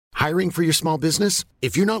Hiring for your small business?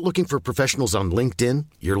 If you're not looking for professionals on LinkedIn,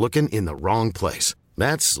 you're looking in the wrong place.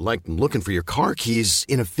 That's like looking for your car keys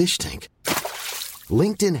in a fish tank.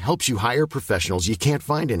 LinkedIn helps you hire professionals you can't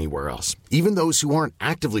find anywhere else, even those who aren't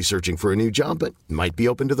actively searching for a new job but might be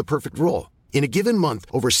open to the perfect role. In a given month,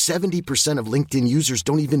 over 70% of LinkedIn users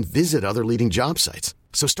don't even visit other leading job sites.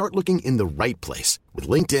 So start looking in the right place. With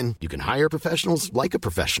LinkedIn, you can hire professionals like a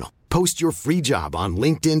professional. Post your free job on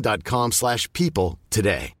linkedin.com/people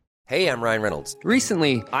today. Hey, I'm Ryan Reynolds.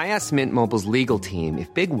 Recently, I asked Mint Mobile's legal team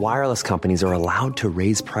if big wireless companies are allowed to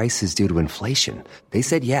raise prices due to inflation. They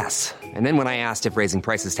said yes. And then when I asked if raising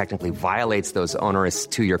prices technically violates those onerous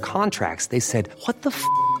two-year contracts, they said, "What the f***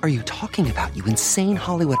 are you talking about, you insane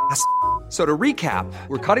Hollywood ass?" So to recap,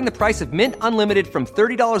 we're cutting the price of Mint Unlimited from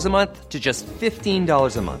 $30 a month to just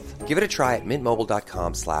 $15 a month. Give it a try at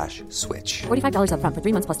mintmobile.com/switch. $45 up front for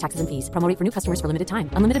 3 months plus taxes and fees. Promo rate for new customers for limited time.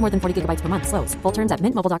 Unlimited more than 40 gigabytes per month. Slows full terms at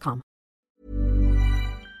mintmobile.com.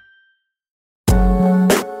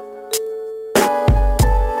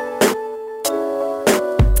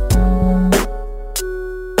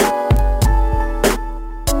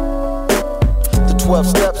 The 12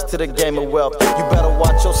 steps to the game of wealth. You better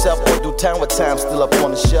watch yourself or do time with time still up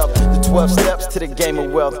on the shelf. The 12 steps to the game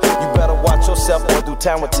of wealth. You better watch yourself or do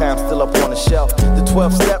time with time still up on the shelf. The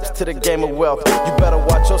 12 steps to the game of wealth. You better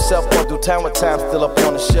watch yourself or do time with time still up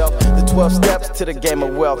on the shelf. The 12 steps to the game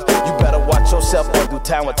of wealth. You better watch yourself or do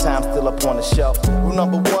time with time still up on the shelf. Rule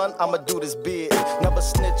number 1, I'ma do this big. Never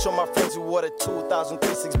snitch on my friends who wore the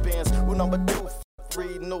 2006 Benz. Rule number 2,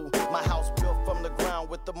 new. My house built from the ground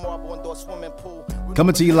with the marble indoor swimming pool.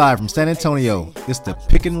 Coming to you live from San Antonio, it's the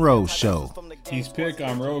P&RShow. He's Pick,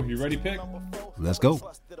 I'm Ro. You ready, Pick? Let's go.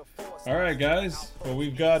 All right, guys. Well,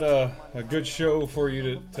 we've got a good show for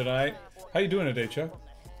you tonight. How you doing today, Chuck?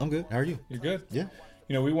 I'm good. How are you? You good? Yeah.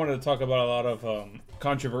 You know, we wanted to talk about a lot of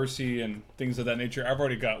controversy and things of that nature. I've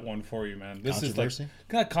already got one for you, man. This is like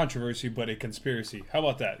not controversy, but a conspiracy. How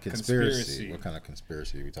about that? Conspiracy. What kind of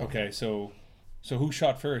conspiracy are we talking about? Okay, so who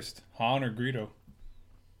shot first, Han or Greedo?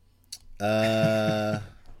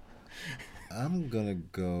 I'm gonna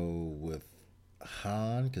go with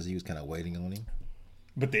Han because he was kind of waiting on him.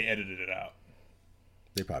 But they edited it out.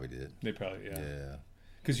 They probably did. Yeah.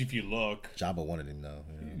 Because if you look, Jabba wanted him though.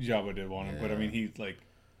 Jabba did want him, but I mean, he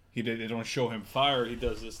did. They don't show him fire. He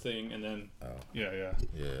does this thing, and then yeah.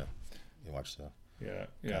 You watch stuff. Yeah.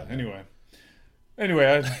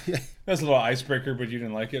 Anyway, that's a little icebreaker, but you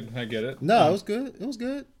didn't like it. I get it. No, it was good. It was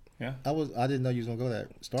good. Yeah. I didn't know you was gonna go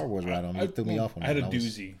that Star Wars route on me. You threw me off on that. I had a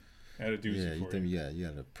doozy. Yeah, you threw me. Yeah, you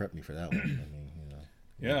had to prep me for that one. I mean,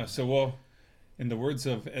 Yeah. So, well, in the words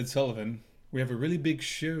of Ed Sullivan, we have a really big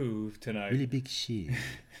show tonight. Really big show.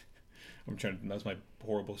 That's my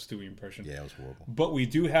horrible Stewie impression. Yeah, it was horrible. But we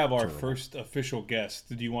do have our first official guest.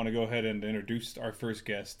 Do you want to go ahead and introduce our first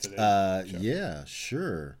guest today? Yeah,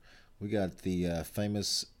 sure. We got the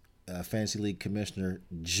famous Fantasy League Commissioner,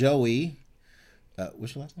 Joey.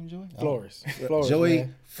 What's your last name, Joey? Flores. Joey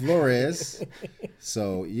man. Flores.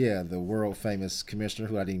 So, yeah, the world famous commissioner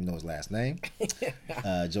who I didn't even know his last name.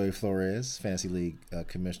 Joey Flores, Fantasy League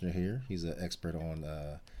Commissioner here. He's an expert on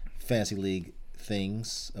Fantasy League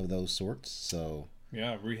things of those sorts. So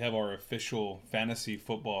yeah, we have our official fantasy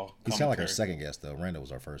football He's kind of like our second guest, though. Randall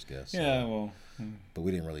was our first guest. Yeah, well. But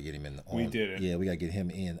we didn't really get him in. We didn't. Yeah, we got to get him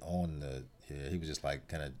in on the. Yeah, he was just like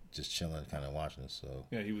kind of just chilling, kind of watching us. So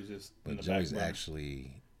yeah, he was just. But Joey's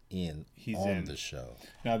actually He's on the show.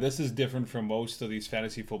 Now, this is different from most of these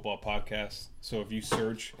fantasy football podcasts. So if you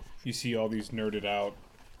search, you see all these nerded out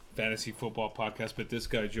fantasy football podcasts. But this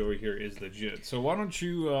guy, Joey, here is legit. So why don't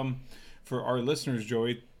you, for our listeners,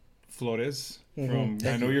 Joey Flores, I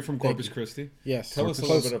know you're from Corpus Christi. Yes. Tell us a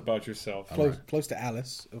little bit about yourself. Close to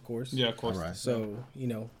Alice, of course. Yeah, of course. All right. So,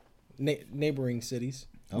 neighboring cities.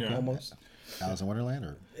 Okay. Almost. Alice in Wonderland,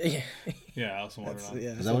 or yeah, Alice in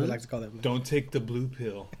Wonderland. That's what we like to call that. Don't take the blue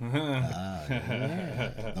pill. Rabbit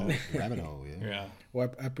hole. Yeah.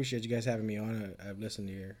 Well, I appreciate you guys having me on. I've listened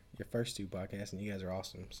to your first two podcasts, and you guys are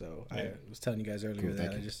awesome. So I was telling you guys earlier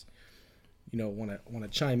that I just want to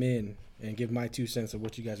chime in and give my 2 cents of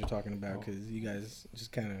what you guys are talking about, because you guys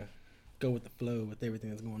just kind of go with the flow with everything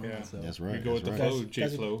that's going on. So that's right. We go with the flow,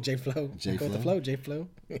 J-Flow. J-Flow. Go with the flow, J-Flow.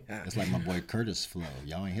 That's like my boy Curtis Flow.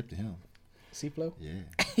 Y'all ain't hip to him. C-Flow? Yeah.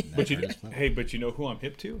 But you know who I'm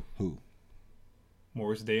hip to? Who?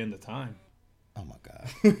 Morris Day and the Time. Oh my God.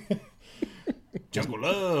 Jungle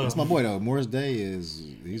Love. That's my boy though. Morris Day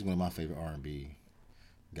he's one of my favorite R&B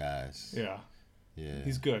guys. Yeah. Yeah.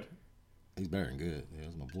 He's good. He's better than good. Yeah, he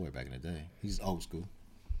was my boy back in the day. He's old school.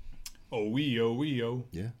 Oh we oh.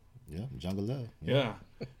 Yeah. Jungle Love. Yeah.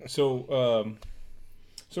 So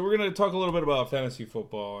So we're gonna talk a little bit about fantasy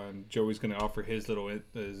football, and Joey's gonna offer his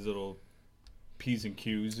little P's and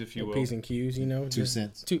Q's, if you will. P's and Q's, 2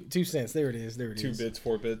 cents. 2 cents. There it is. 2 bits,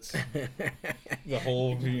 4 bits. The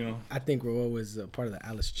whole, I think Roel was part of the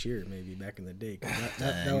Alice Cheer maybe back in the day.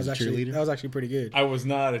 That was actually pretty good. I was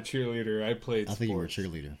not a cheerleader. I played sports. I think you were a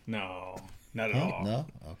cheerleader. No, not at all. No?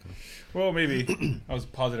 Okay. Well, maybe. I was a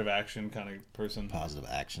positive action kind of person. Positive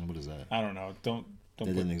action? What is that? I don't know. Don't That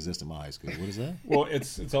didn't exist in my high school. What is that? Well,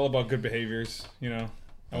 it's all about good behaviors,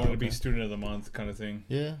 I wanted to be student of the month kind of thing.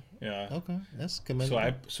 Yeah. Yeah. Okay. That's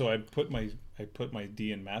commendable. So I put my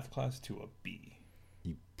D in math class to a B.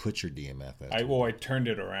 You put your D in math class. I turned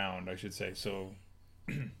it around, I should say. So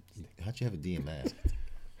how'd you have a D in math?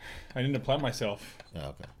 I didn't apply myself. Oh,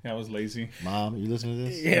 okay. Yeah, I was lazy. Mom, you listening to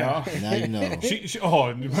this? Yeah. Now you know.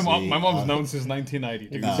 My mom's known since 1990.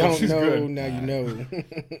 Dude. Don't know. Now you know.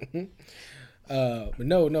 But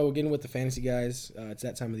no, getting with the fantasy guys, it's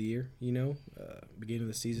that time of the year, beginning of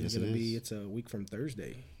the season is going to be, it's a week from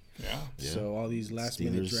Thursday. Yeah. So all these last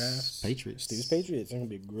minute drafts. Patriots. Steelers, Patriots. It's going to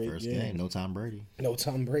be a great First game. No Tom Brady. No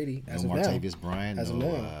Tom Brady. No Martavius Bryant.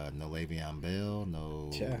 No Le'Veon Bell.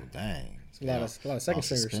 Dang. It's a lot of second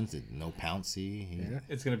stringers. Suspended. No Pouncey. Yeah.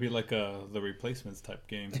 It's going to be like the replacements type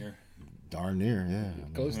game here. Darn near, yeah.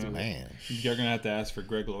 Close to man. You're going to have to ask for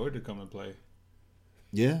Greg Lloyd to come and play.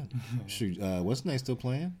 Yeah. Shoot, what's the name still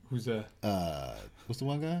playing? Who's that? What's the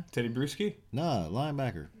one guy? Teddy Bruschi? Nah,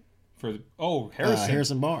 linebacker. Harrison.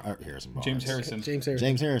 Harrison Barnes. James Harrison.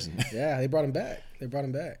 James Harrison. Yeah, they brought him back.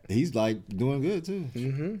 He's like doing good too.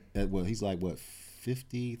 Mm-hmm. He's like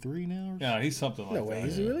 53 now? Yeah, he's something like that. No way,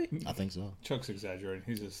 is he really? I think so. Chuck's exaggerating.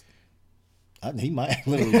 He's just... he might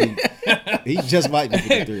literally he just might be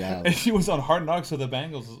 53 hours. He was on Hard Knocks with the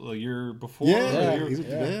Bengals a year before.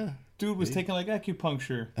 Yeah. Dude was taking like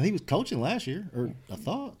acupuncture. And he was coaching last year, or I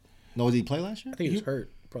thought. No, did he play last year? I think he was hurt.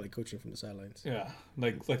 Probably coaching from the sidelines. Yeah,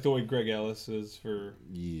 like the way Greg Ellis is for.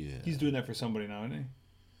 Yeah. He's doing that for somebody now, isn't he?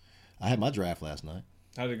 I had my draft last night.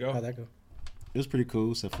 How'd it go? How'd that go? It was pretty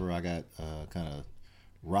cool, except for I got kind of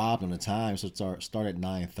robbed on the time. So it started at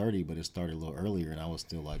 9:30, but it started a little earlier, and I was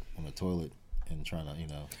still like on the toilet and trying to, I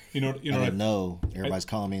didn't know. Everybody's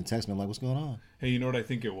calling me and texting me. I'm like, what's going on? Hey, you know what I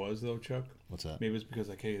think it was though, Chuck? What's that? Maybe it's because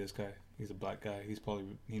hey, this guy, he's a black guy. He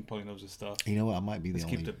probably knows his stuff. You know what? I might be the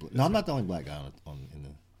only. No, I'm not the only black guy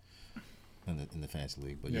in the fantasy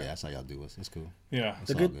league. But yeah, that's how y'all do it. It's cool. Yeah.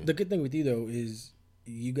 The good thing with you though is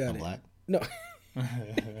you got I'm black. No.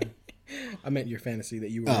 I meant your fantasy that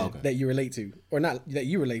you were that you relate to, or not that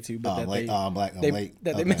you relate to, but I'm late.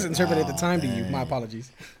 They misinterpreted the time to you. My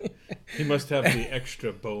apologies. He must have the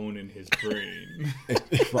extra bone in his brain.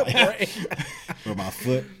 Right. Or my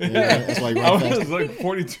foot. That's why he runs faster. I was like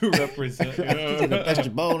 42 represent. He's got an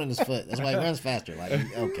extra bone in his foot. That's why he runs faster. Like,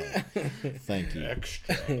 okay. Thank you.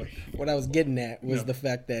 Extra. What I was getting at was the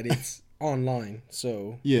fact that it's online,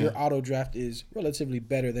 so your auto draft is relatively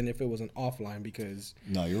better than if it was an offline, because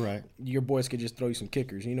you're right. Your boys could just throw you some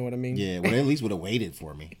kickers. You know what I mean? Yeah. Well, they at least would have waited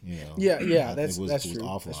for me. Yeah. That's true.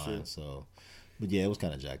 Offline, that's true. So, but yeah, it was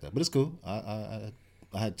kind of jacked up, but it's cool. I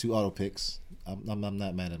had 2 auto picks. I'm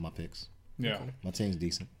not mad at my picks. Yeah, my team's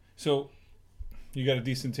decent. So, you got a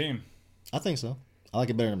decent team. I think so. I like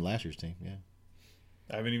it better than last year's team. Yeah.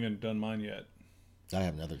 I haven't even done mine yet. I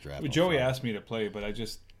have another draft. Well, Joey asked me to play, but I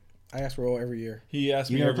ask Roel every year. He asked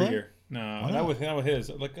me every year. No, not with his.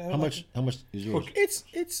 Like, how much is yours?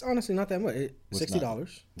 It's honestly not that much.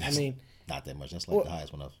 $60. I mean, not that much. That's like the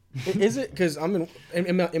highest one up. Is it? Because I'm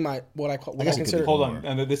in my what I consider. Hold on,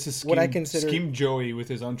 and this is what I consider Scheme Joey with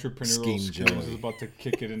his entrepreneurial skills is about to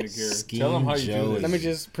kick it into gear. Tell him how you do this. Let me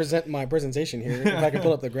just present my presentation here. If I can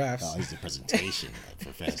pull up the graphs. Oh, he's the presentation.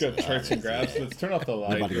 He's got charts and graphs. Let's turn off the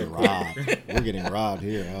light. We're about to get robbed. We're getting robbed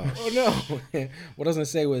here. Oh no! What I was gonna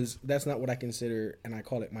say was that's not what I consider, and I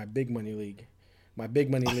call it my big money league. My big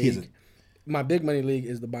money league. My big money league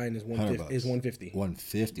is the buy-in is 150.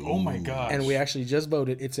 150. Oh my gosh! And we actually just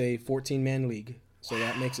voted. It's a 14-man league, so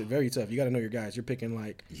that makes it very tough. You got to know your guys. You're picking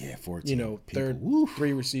 14. Third,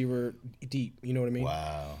 3 receiver deep. You know what I mean?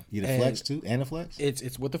 Wow. You get a flex too, and a flex.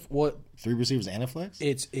 It's with the what? 3 receivers and a flex.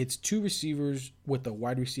 It's 2 receivers with a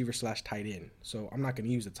wide receiver / tight end. So I'm not going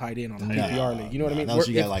to use a tight end on a PPR league. You know what I mean? Unless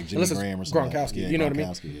you got like Jimmy Graham or something. Gronkowski. You know what I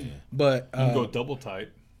mean? Yeah. But you can go double tight.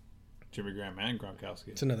 Jimmy Graham and Gronkowski.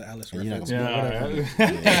 It's another Alice reference. Yeah.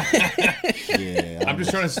 I'm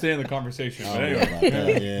just trying to stay in the conversation. But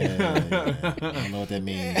anyway. I don't know what that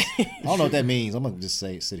means. I'm gonna just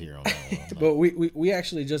sit here on that one. But we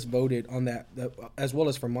actually just voted on that, as well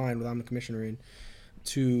as for mine, with I'm the commissioner in,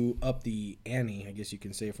 to up the ante, I guess you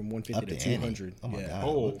can say, from 150 to 200. Oh my god!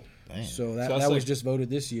 Oh, Man. So that that's was just voted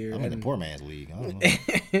this year. I'm in the poor man's league. I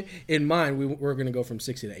don't know. In mine, we're going to go from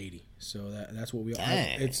 60 to 80. So that's what we.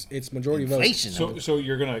 Dang. It's majority Inflation. vote. So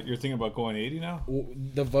you're thinking about going 80 now?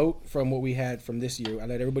 The vote from what we had from this year, I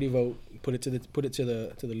let everybody vote, put it to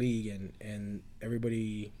the league, and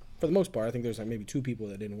everybody, for the most part, I think there's like maybe 2 people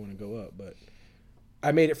that didn't want to go up, but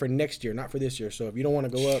I made it for next year, not for this year. So if you don't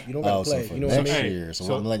want to go up, you don't got to play. So you know next what I mean? year.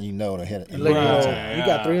 So I'm letting you know to hit it. You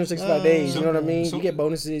got 365 days. You know what I mean? You get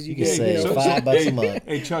bonuses. You can get save $5 a month.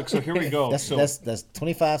 Hey Chuck, so here we go. That's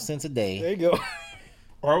 25 cents a day. There you go.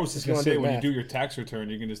 Or I was just gonna say, when you do your tax return,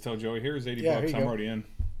 you can just tell Joey, "Here's $80. I'm already in."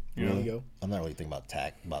 There you go. I'm not really thinking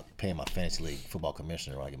about paying my fantasy league football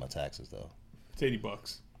commissioner when I get my taxes though. It's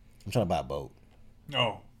 $80. I'm trying to buy a boat.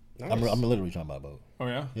 Oh, nice. I'm literally trying to buy a boat. Oh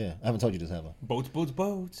yeah. Yeah, I haven't told you this, have I? Boats.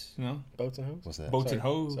 No. Boats and hoes. What's that? Boats and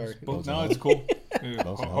hose. Sorry. Boats. Boats No, and it's cool.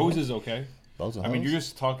 Boats and Hose hose. is okay. Boats and I mean, hoes? you're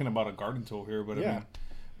just talking about a garden tool here, but I Yeah. mean,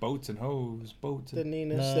 boats and hose, boats. The And,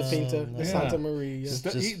 Ninas, the Pinta, the Santa Maria.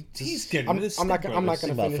 he's getting. I'm this not stick, gonna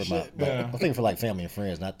brothers. finish it. But I'm thinking for like family and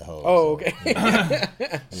friends, not the hoes. oh, okay.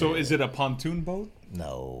 So is it a pontoon boat?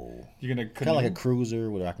 No. You're gonna Kind of like a cruiser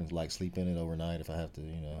where I can like sleep in it overnight if I have to,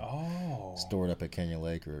 Oh. store it up at Canyon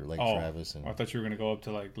Lake or Lake Oh, Travis. And I thought you were gonna go up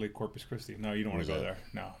to like Lake Corpus Christi. No, you don't want to go Where's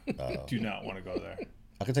there. No, do not want to go there.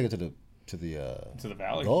 I can take it to the To the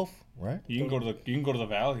valley. Gulf, right? You can go to the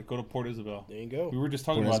valley. Go to Port Isabel. There you go. We were just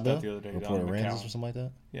talking Port about that Isabel? the other day. Or down Port in Aransas McAllen. or something like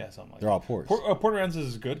that. Yeah, something like They're that. all ports. Port Aransas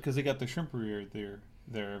is good because they got the shrimpery there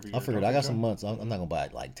every year. I figured I got some months. I'm not gonna buy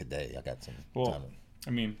it like today. I got some time. Well,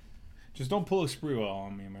 I mean, just don't pull a Spreewell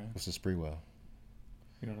on me, man. What's the Spreewell?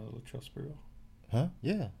 You don't know the Latrell Spreewell? Huh?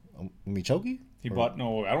 Yeah. Me choke you? He bought.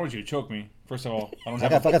 No, I don't want you to choke me. First of all, I don't I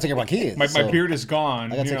have. gotta take care of my kids. My beard is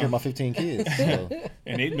gone. I gotta take care of my 15 kids. So.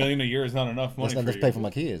 And $8 million a year is not enough money. Let's for pay you. for my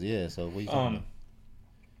kids. Yeah. So what are you talking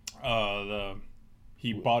about?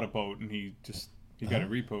 He bought a boat and he got it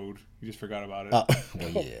repoed. He just forgot about it. Well,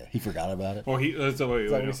 yeah, he forgot about it. Well, that's the way.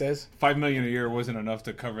 Is that what he says? $5 million a year wasn't enough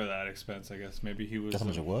to cover that expense. I guess maybe he was. That's how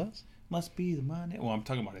much it was. Must be the money. Well, I'm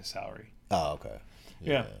talking about his salary. Oh, okay.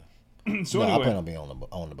 Yeah. So no, anyway, I plan on being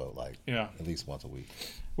on the boat like Yeah. at least once a week.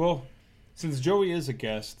 well, since Joey is a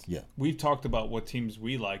guest, Yeah. we've talked about what teams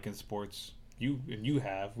we like in sports.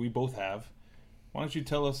 We both have. Why don't you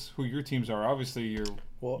tell us who your teams are? Obviously,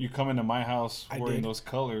 you come into my house wearing those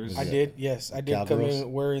colors. I did, yes. I did come Cowgirls?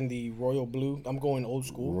 in wearing the royal blue. I'm going old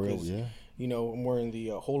school. Royal, 'cause, yeah. You know, I'm wearing the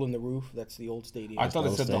hole in the roof. That's the old stadium. I thought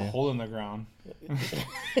it said the stand. hole in the ground.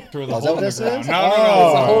 Through the Oh, is that hole what in that the ground. says?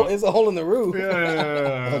 No. It's a hole in the roof.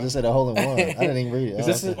 I thought they said a hole in one. I didn't even read it.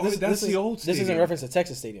 This Okay. is that's the old This is in stadium. reference to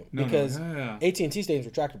Texas Stadium No, because yeah. AT&T Stadium's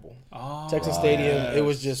retractable. Oh, Texas Stadium, it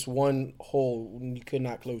was just one hole. And you could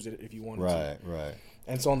not close it if you wanted to. Right.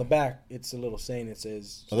 And so on the back, it's a little saying that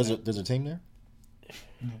says. So there's a team there.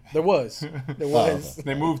 There was.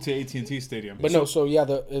 They moved to AT&T Stadium. But no, so yeah,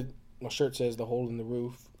 my shirt says the hole in the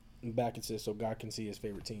roof. In the back it says so God can see his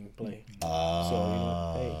favorite team play.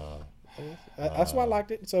 That's why I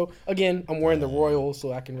liked it. So again, I'm wearing the Royals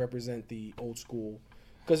so I can represent the old school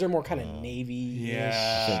because they're more kind of navy.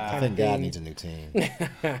 Yeah. I think God needs a new team.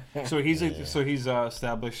 So he's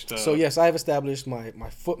established. So yes, I have established my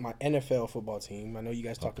NFL football team. I know you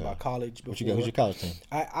guys talked about college before. Who's your college team?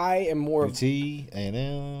 I am more of UT,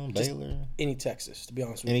 A&M, Baylor, any Texas, to be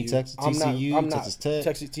honest with any you. Texas, I'm TCU, not Texas Tech,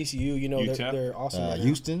 Texas TCU. You know UTEP? they're awesome. right now.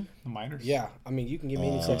 Houston, the minors. Yeah, I mean you can give me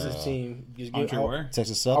any Texas team. Just Andre Ware?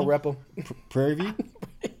 Texas I'll Southern, rep them. Prairie View,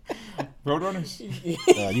 Roadrunners.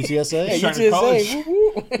 UTSA, Hey, Shining College. UTSA. Woo,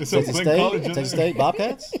 woo. It's a Texas Blink State, College in Texas there. State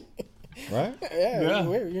Bobcats, right? Yeah.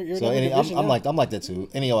 You're So another division I'm now. like that too.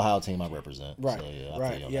 Any Ohio team I represent. Right, So, yeah, I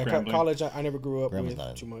right. feel you on Yeah, that. Grambling. college I never grew up Gramble's with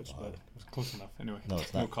not too much, but It's close enough. Anyway. No,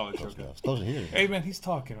 it's not. No college Close joke. enough. It's close to here. Hey man, he's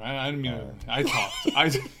talking. I didn't mean I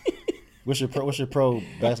talked. What's your pro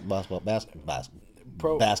basketball team?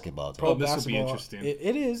 Oh, this will be basketball, interesting.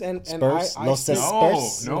 It is, and Spurs? I No still-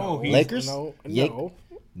 Spurs? No, he's- Lakers? No.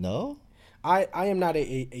 No. I am not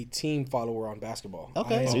a team follower on basketball.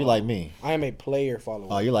 Okay, I so am, you're like me. I am a player follower.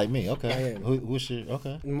 Oh, you're like me. Okay. I am. Who's your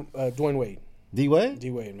okay? Dwayne Wade. D Wade. D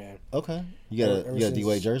Wade, man. Okay. You got Ever a D since-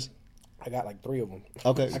 Wade jersey. I got like 3 of them.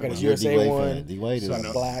 Okay. I got a You're USA D-Wade one. fan. D Wade is got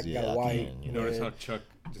a black, got a I white. can, You notice how Chuck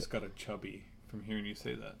just got a chubby from hearing you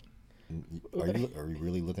say that. Are you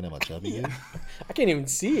really looking at my chubby? Dude? I can't even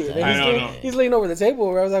see it. I don't know. He's leaning over the table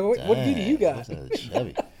where I was like, what D do you got? That's a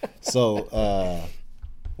chubby. So,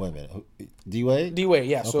 wait a minute. D Wade. D Wade,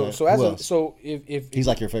 yeah. Okay. So as Who a, else? so if He's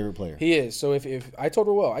like your favorite player. he is. So if I told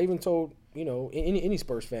her, well, I even told any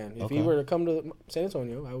Spurs fan, if he Okay. were to come to San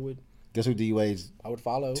Antonio, Guess who D Wade's I would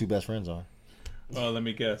follow. 2 best friends are? Let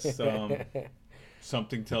me guess.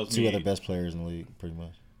 Something tells 2 me other best players in the league, pretty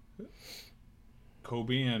much.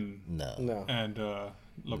 Kobe and No.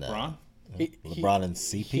 LeBron. LeBron and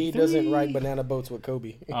CP3. He doesn't ride banana boats with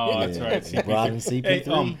Kobe. Oh, that's right. LeBron and CP3.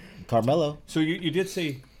 Hey, Carmelo. So you did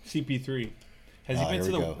say CP3. Has he been here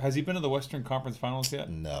to we the go. Has he been to the Western Conference Finals yet?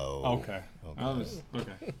 No. Okay. Okay.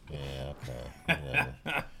 Yeah, okay.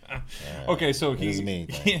 Yeah. Okay, so What does it mean,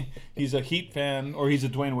 he's a Heat fan, or he's a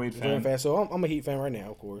Dwayne Wade fan. So I'm a Heat fan right now,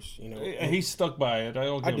 of course. You know, He's stuck by it.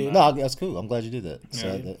 I'll give him did. that. No, that's cool. I'm glad you did that.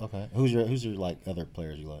 So, okay. Who's your like other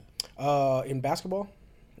players you like? In basketball,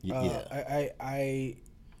 Yeah.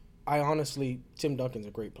 I honestly, Tim Duncan's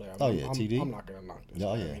a great player. TD. I'm not gonna knock this.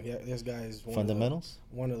 Oh, guy. yeah. I mean, this guy is Fundamentals.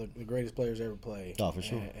 One of the greatest players ever played. Oh, for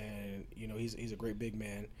sure. And you know, he's a great big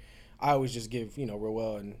man. I always just give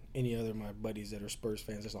Roel and any other of my buddies that are Spurs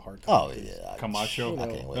fans just a hard time. Oh yeah. Camacho. I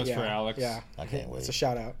can't wait. That's for Alex. Yeah, I can't wait. It's a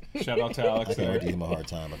shout out. Shout out to Alex. I can't wait to there. give him a hard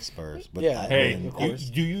time at the Spurs. But Yeah. Hey, of course.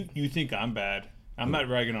 do you think I'm bad? I'm not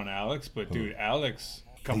ragging on Alex, but dude, Alex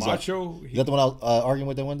Camacho. Is that the one I was arguing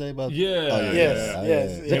with that one day about? Yeah. Oh, yeah. Yes.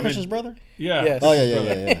 Is that Christian's brother? Yeah. Yes. Oh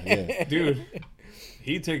yeah. Dude,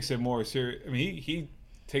 he takes it more serious. I mean, he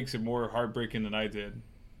takes it more heartbreaking than I did,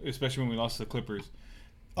 especially when we lost to the Clippers.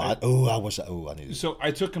 I wish I needed. So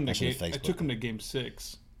I took him to should've game. I took him to Game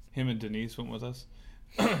 6. Him and Denise went with us.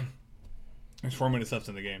 There's 4 minutes left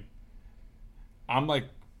in the game. I'm like,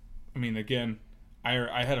 I mean, again,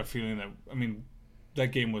 I had a feeling that, I mean, that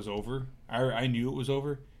game was over. I knew it was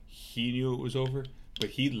over. He knew it was over, but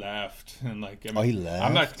he left and like. I mean, he left?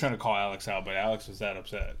 I'm not trying to call Alex out, but Alex was that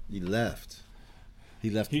upset. He left. He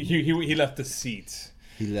left. He left the seat.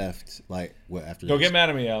 He left like what after? Don't get mad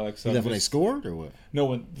at me, Alex. He left when they scored or what? No,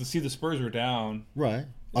 when the Spurs were down. Right.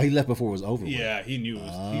 Oh, he left before it was over. Yeah, he knew.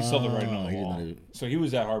 He saw the writing on the wall. So he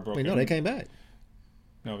was that heartbroken. Wait, no, they came back.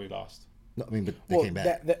 No, we lost. No, I mean, but they came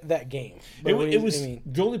back. That game. It was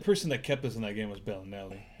the only person that kept us in that game was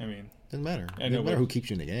Bellinelli. I mean, doesn't matter. I It know, doesn't matter who keeps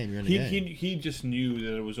you in the game. You're in the game. He just knew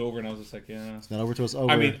that it was over, and I was just like, yeah. It's not over till it's over.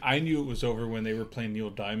 I mean, I knew it was over when they were playing Neil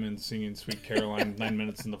Diamond singing "Sweet Caroline" 9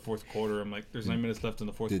 minutes in the fourth quarter. I'm like, there's 9 minutes left in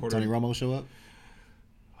the fourth did quarter. Tony Romo show up?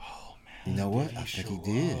 Oh man, You know what? I think he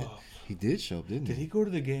did. up? He did show up, didn't he? Did he go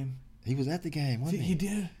to the game? He was at the game, wasn't he? He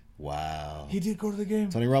did. Wow. He did go to the game.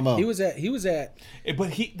 Tony Romo. He was at.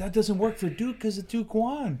 But that doesn't work for Duke because of Duke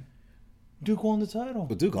won. Duke won the title.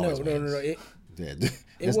 But Duke always No. wins.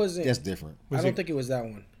 It wasn't. That's different. I don't think it was that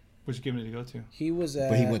one. Which game did he go to? He was at.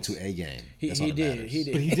 But he went to a game. He That's all that did. matters. He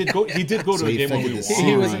did. But he did go to So a he game when we affected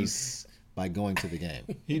the won. series by going to the game.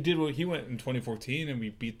 He did. He went in 2014, and we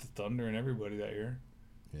beat the Thunder and everybody that year.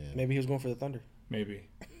 Yeah. Maybe he was going for the Thunder. Maybe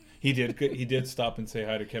he did. He did stop and say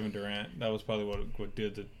hi to Kevin Durant. That was probably what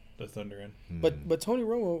did the Thunder in. But Tony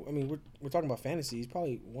Romo, I mean, we're talking about fantasy. He's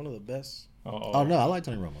probably one of the best. Oh no, I like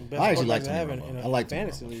Tony Romo. Best I actually like quarterbacks Tony in Romo. a I like Tony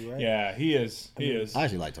fantasy Romo. league, right? Yeah, he is. He is. I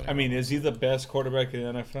actually like Tony Romo. I mean, is he the best quarterback in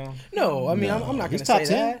the NFL? No, I mean, I'm not going He's to top say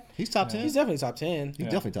 10. that. He's top 10. He's definitely top 10. He's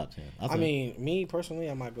definitely top 10. I mean, me personally,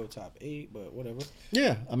 I might go top 8, but whatever.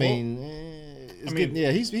 yeah. I mean,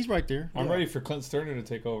 he's right there. I'm ready for Clint Sterner to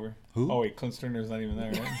take over. Who? Oh wait, Clint Sterner's not even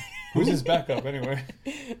there, right? Who's his backup anyway?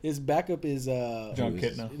 His backup is John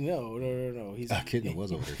Kitna. No. He's Kitna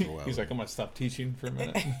was over there for a while. He's like, I'm gonna stop teaching for a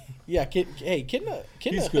minute. yeah. Kitna.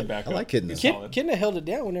 He's good backup. I like Kitna. He's solid. Kitna held it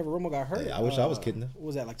down whenever Romo got hurt. Hey, I wish I was Kitna. What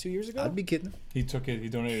was that, like 2 years ago? I'd be Kitna. He took it. He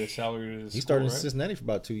donated a salary to his He started in school, right? Cincinnati for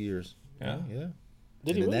about 2 years. Yeah. Yeah.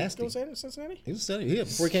 Did he And really nasty. go to Cincinnati? He was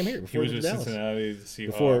before he came here. He Before was he with was in Dallas. Cincinnati,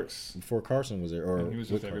 the Seahawks. Before Carson was there, or And he was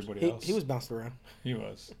with Carson. everybody else. He was bounced around. He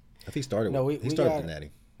was. I think he started. No, he we started got- with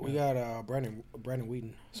Natty. We got Brandon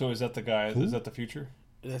Whedon. So is that the guy? Who? Is that the future?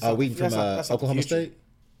 That's Wheaton from that's not the Oklahoma future. State.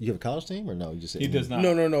 You have a college team or no? You just He does not.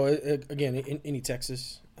 No. Again, any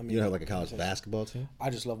Texas. I mean, You don't have like a college basketball team? I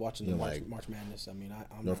just love watching the You know, March, like March Madness. I mean,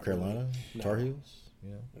 I'm North not really- Carolina, no. Tar Heels.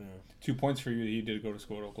 Yeah. 2 points for you. He did go to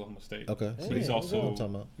school at Oklahoma State. Okay. But So he's yeah, also that's what I'm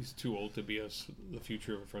talking about. he's too old to be the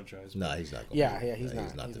future of a franchise. No, he's not. Going Yeah, he's not.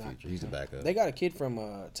 He's not He's the not. future. He's the backup. They got a kid from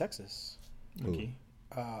Texas, Okay.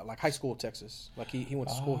 like high school Texas. Like he went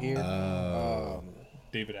to school here.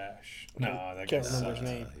 David Ash. No, that guy Can't remember sucks. his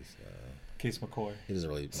name. Case McCoy. He doesn't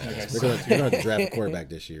really. guy They're going to have to draft a quarterback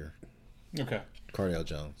this year. Okay. Cardale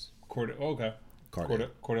Jones. Okay. Cardale.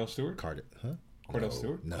 Cordell Stewart. Huh? Cordell No,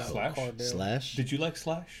 Stewart. No. Slash. Slash. Did you like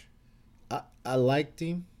Slash? I liked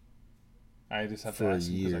him I just have to for a ask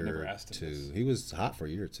him because I year never or asked him. two. This. He was hot for a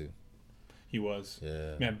year or two. He was.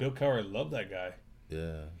 Yeah. Man, Bill Cowher loved that guy.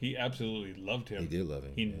 Yeah. He absolutely loved him. He did love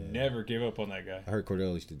him. He yeah. never gave up on that guy. I heard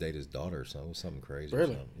Cordell used to date his daughter or something. It was something crazy.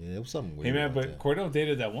 Really? Or something. Yeah, it was something weird. Hey man, about but that. Cordell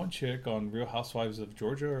dated that one chick on Real Housewives of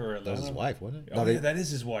Georgia or Atlanta. That was his wife, wasn't it? Oh yeah, that is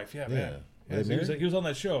his wife. Yeah, man. Were Yeah, they so married? he was on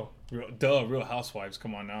that show. Real Housewives.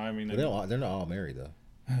 Come on now. I mean, They're not all married though.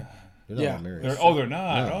 They're not on Mirrors. They're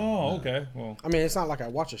not. No. Okay. Well, I mean, it's not like I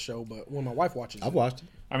watch a show, but when my wife watches, I've watched it.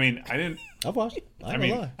 I mean, I didn't. I've watched it. I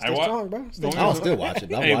mean, lie. I Stay watched. strong, bro. Stay I'll still watch it.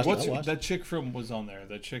 Hey, I what's watched that it. chick from was on there?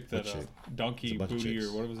 That chick that chick? Donkey It's a bunch of Booty chicks.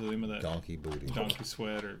 or what was the name of that? Donkey Booty. Donkey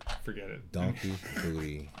Sweat or forget it. Donkey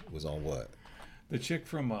Booty was on what? The chick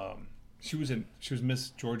from she was Miss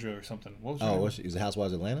Georgia or something. What was her name? Was she? Was it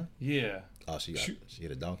Housewives of Atlanta? Yeah. Oh, she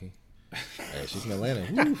hit a donkey. Hey, she's from Atlanta.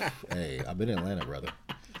 Woo. Hey, I've been in Atlanta, brother.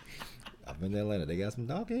 I've been to Atlanta. They got some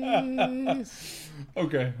donkeys.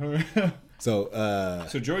 Okay.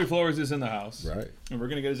 So Joey Flores is in the house, right, and we're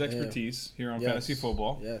gonna get his expertise here on Yes. fantasy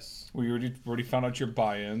football. Yes. We already found out your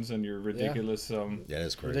buy-ins and your ridiculous. yeah,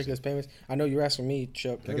 that's crazy. Ridiculous payments. I know you were asking me,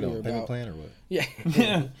 Chuck, Take it earlier on payment about. plan or what? Yeah.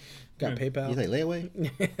 Yeah. Got PayPal. You take layaway?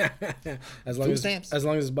 as long Food as stamps? as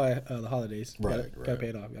long as it's by the holidays. Right, Gotta right. pay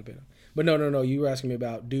it off. Gotta pay it off. But no. You were asking me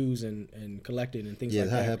about dues and collecting and things Yeah,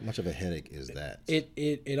 like how that. much of a headache is that?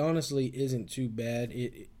 It honestly isn't too bad.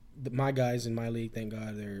 My guys in my league, thank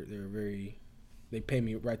God, they're very. They pay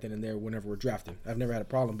me right then and there whenever we're drafting. I've never had a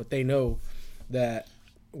problem, but they know that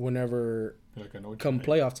whenever Like, I know what come you mean.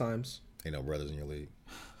 playoff times. Ain't no brothers in your league.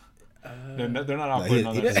 They're not operating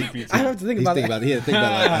on that CPT. I have to think about that. He had to think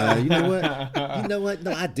about like, you know what? You know what?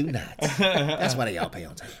 No, I do not. That's why they all pay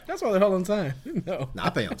on time. That's why they're held on time. No. No, I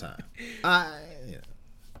pay on time.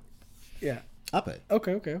 Yeah. I pay.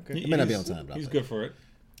 Okay. I may not be on time, but I He's pay. good for it.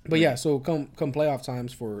 But yeah, so come playoff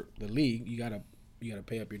times for the league, you gotta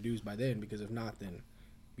pay up your dues by then, because if not, then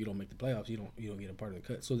you don't make the playoffs. You don't get a part of the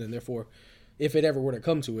cut. So then, therefore, if it ever were to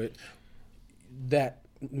come to it, that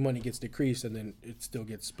money gets decreased, and then it still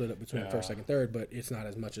gets split up between first, second, third. But it's not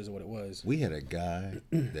as much as what it was. We had a guy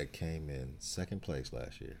that came in second place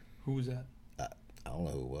last year. Who was that? I don't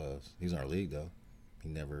know who it was. He was in our league though. He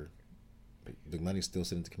never. The money's still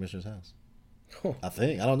sitting at the commissioner's house. Huh. I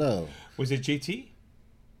think. I don't know. Was it JT?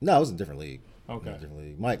 No, it was a different league. Okay. It was a different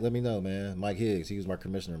league. Mike, let me know, man. Mike Higgs. He was my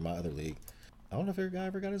commissioner in my other league. I don't know if every guy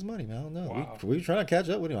ever got his money, man. I don't know. Wow. We were trying to catch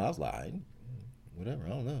up with him. I was like, whatever. I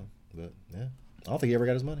don't know. But yeah, I don't think he ever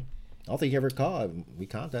got his money. I don't think he ever called. We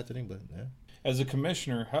contacted him, but yeah. As a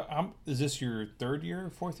commissioner, is this your third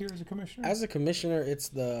year, fourth year as a commissioner? As a commissioner, it's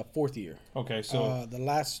the fourth year. Okay, so The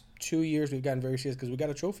last 2 years we've gotten very serious because we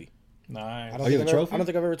got a trophy. nice. I you have a trophy? I don't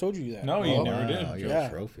think I've ever told you that. No, you Oh, never wow, did. you got a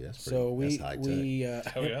trophy. That's pretty. So that's high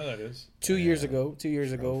tech. Hell yeah, that is. 2 years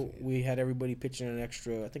ago, we had everybody pitching an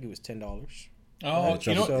extra. I think it was $10. Oh, And the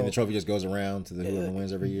trophy, so- and the trophy just goes around to whoever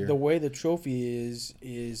wins every year. The way the trophy is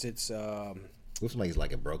it's Looks like it's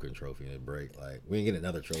like a broken trophy and it break. Like we ain't getting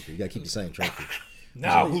another trophy. You gotta keep the same trophy.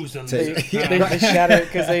 now who's the they, leader? they shatter it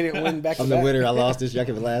because they didn't win back to I'm the back. winner. I lost this. Y'all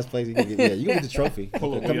give it last place. You can get the trophy.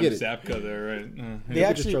 Pull up Come get it. Zapka there, right? The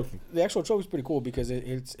actual trophy is pretty cool because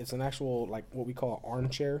it's an actual, like, what we call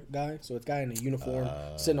armchair guy. So it's a guy in a uniform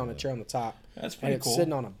sitting on a chair on the top. That's pretty and it's cool.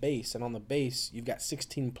 sitting on a base, and on the base you've got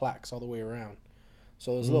 16 plaques all the way around.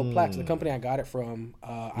 So those little plaques. The company I got it from,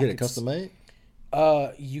 You get it custom made?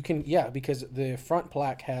 You can, because the front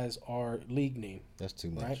plaque has our league name. That's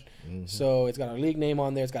too much. Right? Mm-hmm. So it's got our league name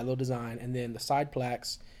on there. It's got a little design, and then the side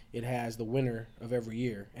plaques, it has the winner of every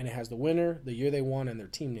year, and it has the winner, the year they won, and their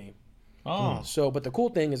team name. Oh, So, but the cool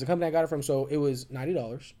thing is the company I got it from. So it was $90,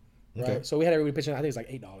 right? Okay. So we had everybody pitching. I think it's like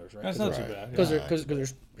 $8, right? that's not too bad. Because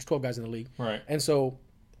there's 12 guys in the league, Right. And so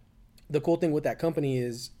the cool thing with that company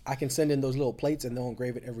is I can send in those little plates, and they'll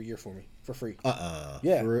engrave it every year for me for free. For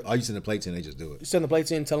Yeah. real? Oh, you send the plates in, they just do it. Send the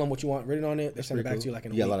plates in, tell them what you want written on it. They send it back to you like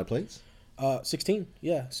in a You got week. a lot of plates? 16,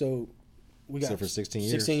 yeah. So we got So for 16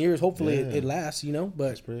 years? 16 years. Hopefully Yeah. it lasts,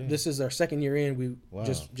 But pretty- this is our second year in. We Wow.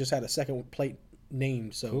 just had a second plate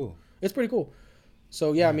named, so Cool. it's pretty cool.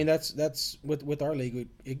 So yeah, I mean that's with our league.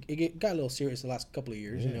 It got a little serious the last couple of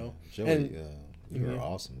years, Joey, And you are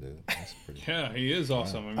awesome, dude. That's pretty. Yeah, he is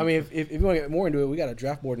awesome. I mean, if you want to get more into it, we got a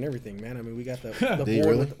draft board and everything, man. I mean, we got the board Do you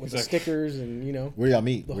really? with the stickers and Where y'all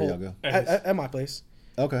meet? the Where whole y'all go? at my place.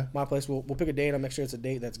 Okay. My place. We'll pick a date. I'll make sure it's a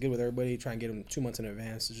date that's good with everybody. Try and get them 2 months in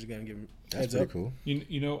advance. So just gonna give them That's heads pretty up.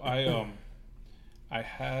 cool. I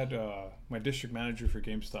had my district manager for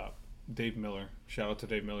GameStop, Dave Miller. Shout out to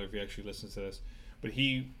Dave Miller if he actually listens to this. But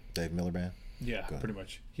Dave Miller Band? yeah, pretty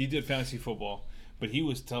much. He did fantasy football, but he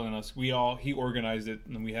was telling us he organized it,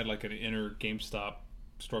 and we had like an inner GameStop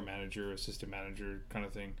store manager, assistant manager kind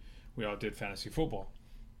of thing. We all did fantasy football.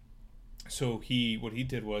 So what he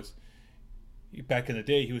did was, back in the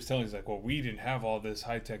day, he was telling us, like, well, we didn't have all this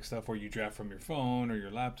high-tech stuff where you draft from your phone or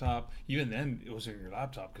your laptop. Even then, it was in your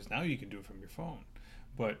laptop, because now you can do it from your phone.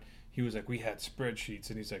 But he was like, we had spreadsheets,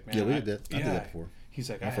 and he's like, man, Yeah, we did that. I did that before. He's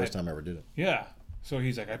like, My first time I ever did it. Yeah. So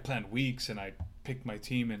he's like, I planned weeks, and I picked my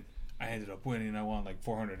team, and I ended up winning. I won like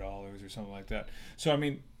 $400 or something like that. So I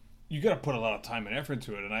mean, you got to put a lot of time and effort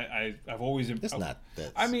into it, and I've always. It's not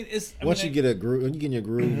that. I mean, it's once you get a groove, when you get in your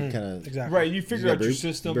groove, kind of Exactly. right. You figure out your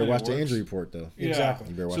system. You better watch the works. injury report though. Yeah. Exactly.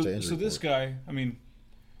 You better watch the injury So report. this guy, I mean,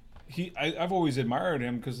 I've always admired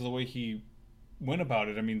him because of the way he went about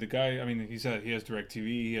it. I mean, the guy. I mean, he said he has DirecTV,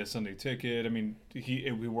 he has Sunday Ticket. I mean, he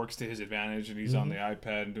works to his advantage, and he's on the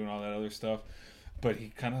iPad and doing all that other stuff. But he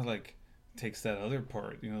kind of like takes that other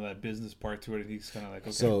part, that business part to it, and he's kind of like,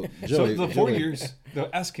 okay. So, Joey, the 4 years,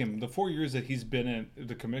 ask him, the 4 years that he's been in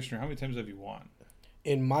the commissioner, how many times have you won?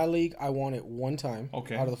 In my league, I won it one time.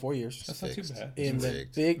 Okay. Out of the 4 years. That's not too bad.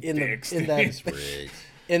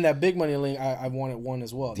 In that big money league, I won it one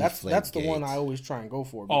as well. That's the one I always try and go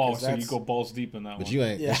for. So you go balls deep in that one. But you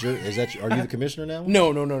ain't. Yeah. Are you the commissioner now?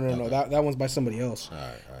 No. That one's by somebody else. All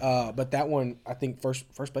right. But that one, I think first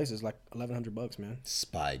place is like $1,100, man.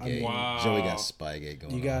 Spygate. Wow. Joey got Spygate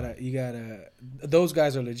going. You gotta. Those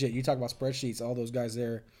guys are legit. You talk about spreadsheets. All those guys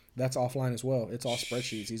there. That's offline as well. It's all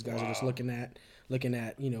spreadsheets. These guys are just looking at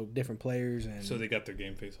different players and. So they got their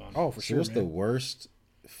game face on. Oh, for sure. What's man. the worst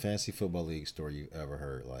fantasy football league story you've ever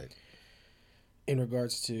heard? Like, in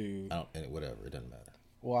regards to whatever, it doesn't matter.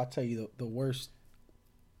 Well, I'll tell you the worst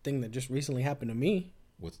thing that just recently happened to me.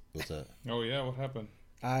 What's that? Oh yeah, what happened?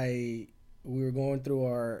 We were going through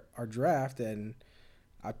our draft, and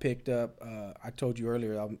I picked up. I told you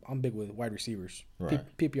earlier, I'm big with wide receivers. Right.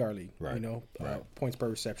 PPR league. Right. Right. Points per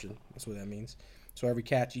reception. That's what that means. So every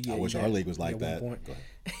catch you get. I wish our league was like that. 1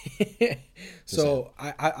 point. So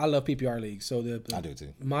I love PPR leagues. So I do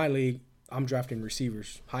too. My league, I'm drafting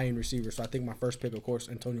receivers, high-end receivers. So I think my first pick, of course,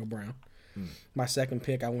 Antonio Brown. My second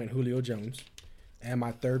pick, I went Julio Jones. And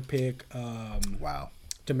my third pick,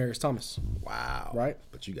 Demaryius Thomas. Wow. Right?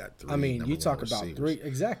 But you got three. I mean, you talk about three.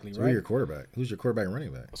 Exactly, so right? Who's your quarterback? Who's your quarterback and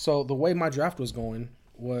running back? So the way my draft was going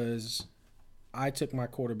was I took my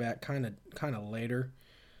quarterback kind of later.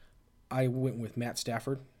 I went with Matt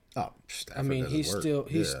Stafford. Oh, Stafford. I mean, he's still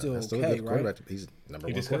okay, right? He's number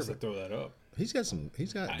He one just has to quarterback. throw that up. He's got some.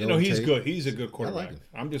 He's got. He's tape. good. He's a good quarterback.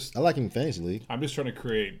 I like him in fantasy league. I'm just trying to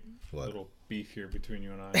create a What? little beef here between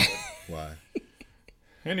you and I. But Why?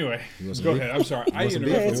 anyway, want some go beef? ahead. I'm sorry. I want some beef?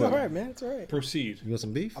 Yeah, interrupted. it's all right, man. It's all right. Proceed. You want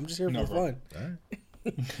some beef? I'm just here No for problem. fun.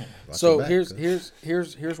 All right. Watch So your back,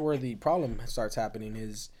 here's where the problem starts happening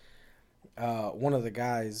is one of the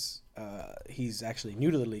guys he's actually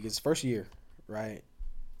new to the league. It's first year, right?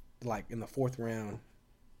 Like in the 4th round,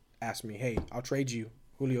 asked me, "Hey, I'll trade you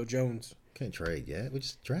Julio Jones." Can't trade yet. We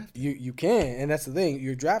just drafted. You can, and that's the thing.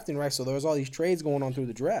 You're drafting, right? So there's all these trades going on through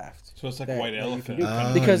the draft. So it's like that- white that you elephant. can do.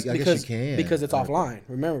 Oh, because I guess you can. because it's offline.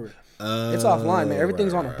 Remember, it's offline, man.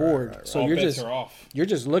 Everything's on a board. So All you're bets just are off. you're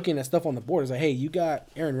just looking at stuff on the board. It's like, hey, you got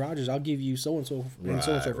Aaron Rodgers. I'll give you so and so and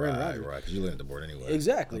so and so for Aaron Rodgers. Right. Because you look at the board anyway.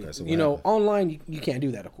 Exactly. Okay, so you know, online you can't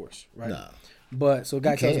do that, of course, right? No. But so a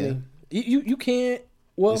guy tells me you can't.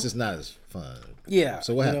 Well, This is not as fun. yeah.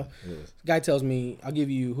 So what happened? Guy tells me I'll give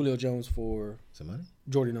you Julio Jones for Some money?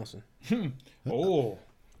 Jordy Nelson. Oh,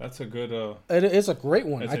 that's a good. It's a great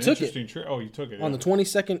one. That's I an took interesting it trade. Oh, you took it on yeah. the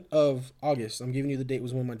 22nd of August. I'm giving you the date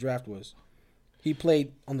was when my draft was. He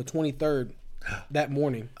played on the 23rd that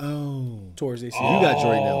morning Oh. towards ACL. You got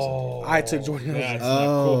Jordy Nelson. I took Jordy Nelson. That's not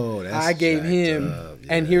cool. Oh, that's I gave jacked him, up.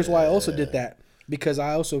 and here's why I also Yeah. did that because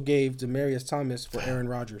I also gave Demaryius Thomas for Aaron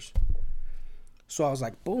Rodgers. So I was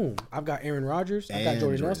like, boom! I've got Aaron Rodgers. I got And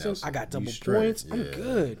Jordy Jordy Nelson. Nelson. I got double You straight, points. I'm yeah.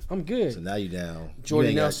 good. I'm good. So now you down. Jordy You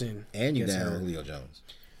ain't got- Nelson and you gets down hurt. Julio Jones.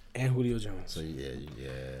 And Julio Jones. So yeah.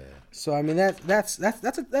 So I mean that's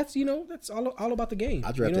you know that's all about the game.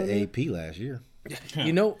 I drafted you know what I mean? AP last year.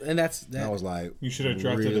 You know, and that's And I was like, You should have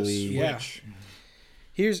drafted really, a switch.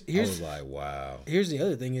 Here's I was like, wow. here's the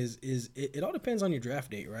other thing is it all depends on your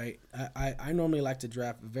draft date, right? I normally like to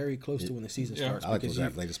draft very close to when the season starts. I like to because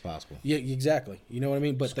draft late as possible. Yeah, exactly. You know what I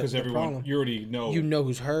mean? But Because the everyone, problem, you already know. you know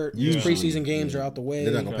who's hurt. Usually, Preseason games are out the way.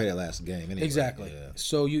 They're not gonna play that last game anyway. Exactly. Yeah.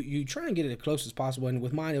 So you try and get it as close as possible. And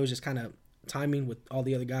with mine, it was just kind of timing with all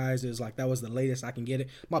the other guys. It was like that was the latest I can get it.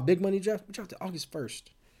 My big money draft, we drafted August 1st.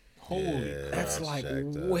 Holy crap. That's like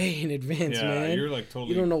jacked up. way in advance, Yeah, man. you're like totally.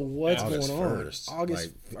 You don't know what's August going on. 1st.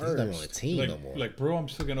 August Like, 1st. he's not on a team no more. Like, bro, I'm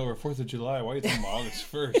still getting over 4th of July. Why are you talking about August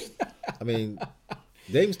 1st? I mean,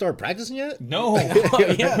 they even start practicing yet? No.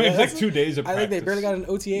 Yeah, it's like 2 days of I practice. think they barely got an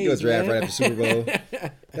OTA. You go draft right after Super Bowl.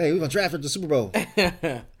 Hey, we're gonna draft at the Super Bowl.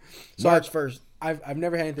 March 1st. I've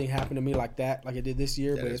never had anything happen to me like that, like it did this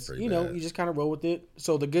year. That But is it's pretty you know bad. you just kind of roll with it.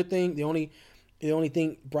 So the good thing, the only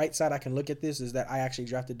thing bright side I can look at this is that I actually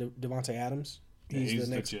drafted Devontae Adams. He's he's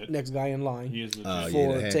the legit. next guy in line He is legit. Yeah,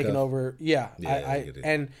 for the taking handcuff. over. Yeah, Yeah, I look at it.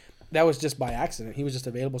 and that was just by accident. He was just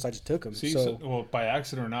available, so I just took him. See, well, by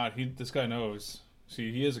accident or not, this guy knows.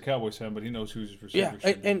 See, he is a Cowboys fan, but he knows who's his receiver.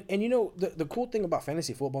 Yeah, and you know the cool thing about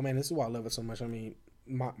fantasy football, man. This is why I love it so much. I mean,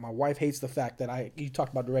 my wife hates the fact that you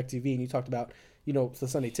talked about DirecTV and you talked about the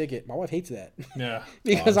Sunday Ticket. My wife hates that. Yeah,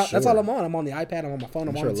 because that's all I'm on. I'm on the iPad. I'm on my phone.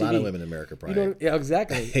 I'm sure on the a lot TV. of women in America probably. Yeah,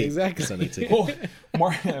 exactly. Exactly. Sunday Ticket.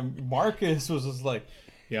 Well, Marcus was just like,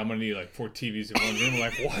 yeah, I'm gonna need like 4 TVs in one room. I'm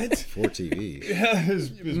like, what? 4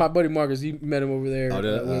 TVs. Yeah, my buddy Marcus, you met him over there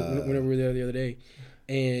whenever we were there the other day,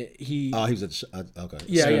 and he. Oh, he was at okay.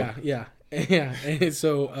 Yeah. And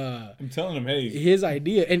so I'm telling him, hey, his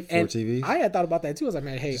idea and 4 TVs. I had thought about that too. I was like,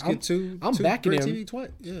 man, hey, I'm backing him. TV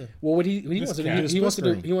twice. Yeah. Well, what he wants to do,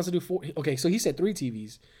 he wants to do 4. Okay, so he said 3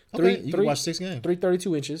 TVs. You can watch 6 games. 3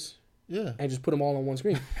 32 inches. Yeah. And just put them all on one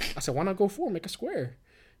screen. I said, why not go 4? Make a square.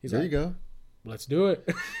 He's there like, you go. Let's do it.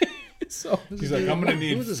 So he's like, I'm gonna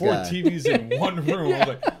need 4 TVs in one room. Yeah. I was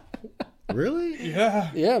like, really?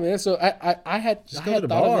 Yeah, man. So I had just I go had to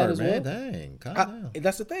the thought bar, of that as man. well. Dang, calm down.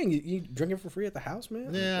 That's the thing. You drink it for free at the house,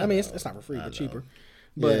 man. Yeah, I mean, it's not for free, but cheaper.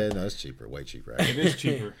 But yeah, no, it's cheaper, way cheaper. It is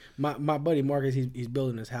cheaper. My buddy Marcus, he's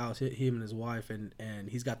building his house. Him and his wife, and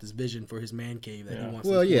he's got this vision for his man cave that he wants.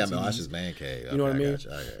 Well, yeah, I mean, that's his man cave. You know what I mean? I got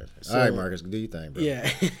you. All right, Marcus, do your thing, bro. Yeah.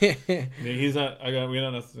 He's not. We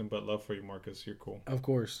got nothing but love for you, Marcus. You're cool. Of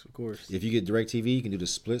course. If you get DirecTV, you can do the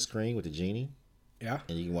split screen with the genie. Yeah.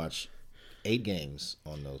 And you can watch 8 games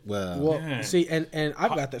on those. Well, see, and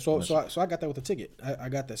I've got that. So I got that with the ticket. I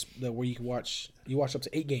got this where you can watch up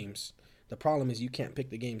to 8 games. The problem is you can't pick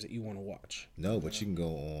the games that you want to watch. No, but you can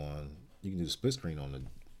go on. You can do the split screen on the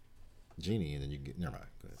genie, and then you get. Never mind.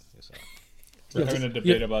 Go ahead. It's We're having a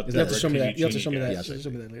debate about that. You have to show me that. You have to show me Yeah, that. Show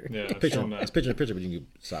me that later. Yeah, it's picture in picture, but you can do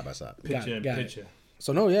side by side. Picture.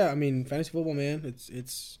 So no, yeah, I mean, fantasy football, man.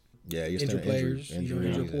 It's yeah, you're injured players,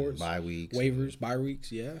 injury reports, bye weeks, waivers, bye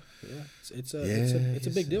weeks. Yeah. It's a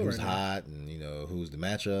big deal who's right now. hot, and who's the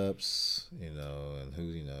matchups, and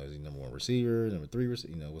who's is he number 1 receiver, number 3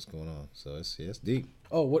 receiver, what's going on. So it's deep.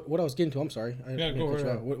 Oh, what I was getting to, I'm sorry. Go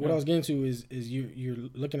ahead. What I was getting to is you're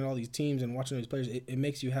looking at all these teams and watching these players. It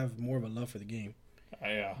makes you have more of a love for the game.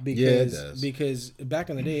 Yeah. Because, it does. Because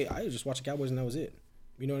back in the day, I just watched the Cowboys and that was it.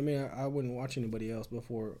 You know what I mean? I wouldn't watch anybody else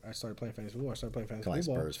before I started playing fantasy football. I started playing fantasy Like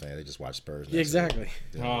football. Spurs fan, they just watch Spurs. Yeah, exactly.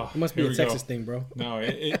 Oh, It must be a Texas thing, bro. No,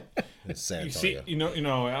 It's San you see,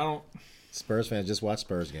 Antonio. I don't. Spurs fans just watch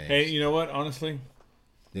Spurs games. Hey, you know what? Honestly,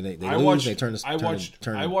 then they I lose. watched. They turn I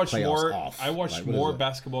watched more. off. I watched Like, what more is it?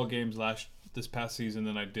 basketball games this past season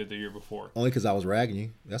than I did the year before. Only because I was ragging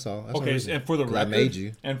you. That's all. That's Okay, and for the record, I made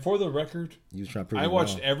you. And for the record, You was trying to prove I me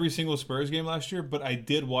watched wrong. every single Spurs game last year, but I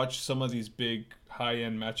did watch some of these big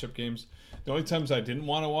high-end matchup games. The only times I didn't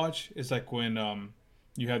want to watch is like when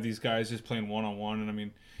you have these guys just playing one-on-one, and I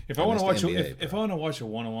mean, if I want to watch if I want to watch a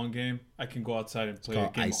one-on-one game, I can go outside and play a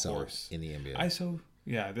game ISO of horse in the NBA. ISO,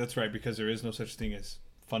 yeah, that's right, because there is no such thing as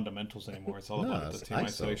fundamentals anymore. It's all about the it's team ISO.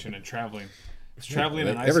 isolation and traveling. It's traveling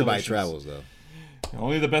and isolation. Everybody travels though.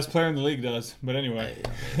 Only the best player in the league does. But anyway.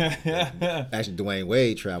 Actually, Dwayne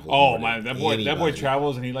Wade travels. Oh man, that boy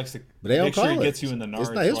travels and he likes to But they don't make sure call he it. gets you in the nards. It's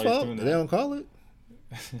not his while he's fault. doing They that. don't call it.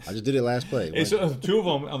 I just did it last play. Hey, so 2 of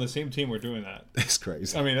them on the same team were doing that. That's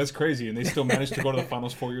crazy. I mean, that's crazy, and they still managed to go to the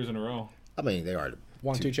finals 4 years in a row. I mean, they are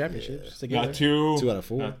Won 2 championships together. Not 2, 2 out of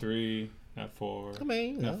 4. not 3, not 4. I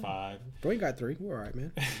mean, not 5. Bro, you got 3. We're all right,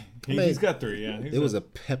 man. He's got 3. Yeah, It was a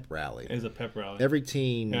pep rally. It was a pep rally. Every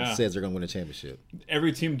team Yeah. says they're going to win a championship.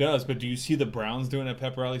 Every team does, but do you see the Browns doing a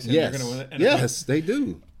pep rally saying Yes. they're going to win it? And Yes, they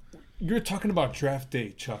do. You're talking about draft day,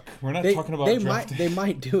 Chuck. We're not talking about draft day. They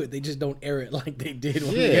might do it. They just don't air it like they did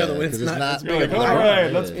when Yeah, the other one. It's 'cause it's not. not- It's You're big like, of a all deal.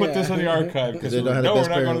 right, let's put this on the archive because They we're don't have the not best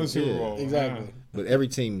going to the players. Super Yeah, Bowl. Exactly. But every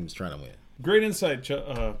team's trying to win. Great insight, Chuck.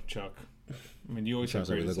 I mean, you You always trying have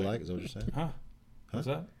to say great we look insight. alike? Is that what you're saying? Huh? What's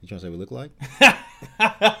that? You trying to say we look alike?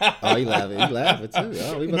 Oh, he laughing. He laughing too.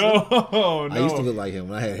 Oh, he must No. I used to look like him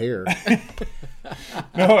when I had hair.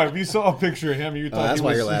 No, if you saw a picture of him, you thought That's he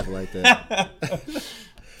why was... you're laughing like that.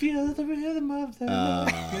 Feel the rhythm of the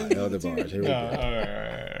Elder bars. Here we all go.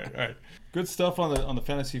 right. Good stuff on the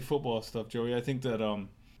fantasy football stuff, Joey. I think that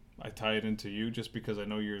I tie it into you just because I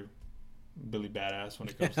know you're Billy Badass when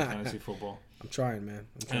it comes to fantasy football. I'm trying, man.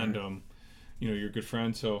 I'm trying. And you're a good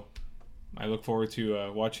friend, so I look forward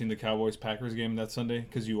to watching the Cowboys-Packers game that Sunday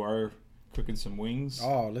because you are cooking some wings.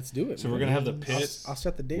 Oh, let's do it. So man. we're gonna have the pit I'll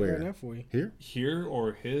set the date Where? right now for you. Here? here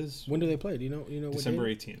or his When do they play? Do you know? What December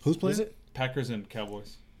date? 18th. Who's playing? Is it? Packers and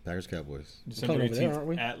Cowboys. Packers, Cowboys. December playing over 18th there, aren't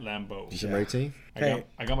we? at Lambeau. December 18th?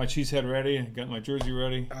 I got my cheesehead ready. I got my jersey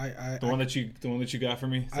ready. The one that you got for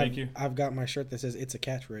me. Thank you. I've got my shirt that says "It's a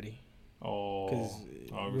catch" ready. Oh,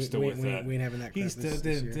 we're still with that. We ain't having that.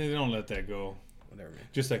 They don't let that go. Whatever, man.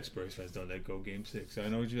 Just like Spurs fans don't let go Game 6. I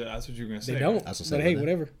know that's what you're gonna say. They don't. That's But hey,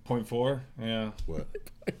 whatever. 0.4. Yeah. What?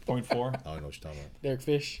 0.4. I don't know what you're talking about. Derek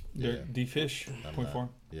Fish. D Fish. 0.4.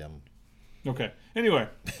 Yeah. Okay. Anyway,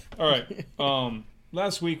 all right.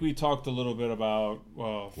 Last week we talked a little bit about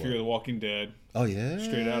Fear of the Walking Dead. Oh yeah.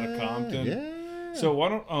 Straight out of Compton. Yeah. So why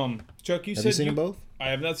don't Chuck? You have said you seen them both? I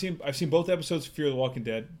have not seen. I've seen both episodes of Fear of the Walking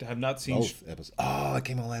Dead. Have not seen both episodes. Oh, it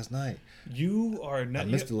came on last night. You are not. I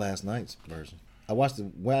missed the last night's version. I watched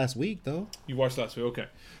it last week though. You watched last week. Okay.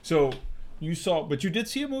 So you saw, but you did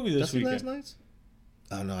see a movie this weekend. Last night's?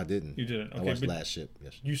 Oh no, I didn't. You didn't. Okay, I watched Last Ship.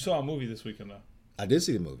 Yes. You saw a movie this weekend though. I did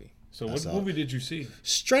see the movie. So what movie did you see?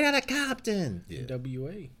 Straight Outta Compton. Yeah.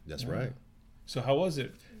 WA. That's right. So how was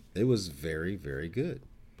it? It was very, very good.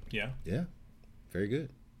 Yeah. Yeah. Very good.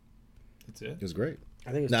 That's it. It was great.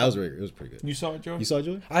 I think it was pretty good. You saw it, Joey? You saw it,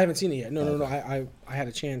 Joey? I haven't seen it yet. No. I had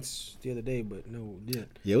a chance the other day, but no,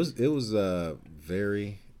 didn't. Yeah, it was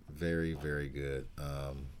very, very, very good.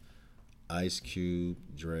 Ice Cube,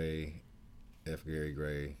 Dre, F. Gary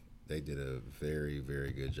Gray, they did a very,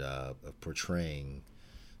 very good job of portraying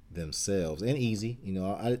themselves. And Easy, you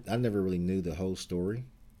know, I never really knew the whole story.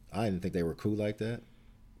 I didn't think they were cool like that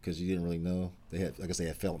because you didn't really know. They had, like I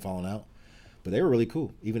said, fallen out. But they were really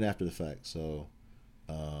cool, even after the fact. So,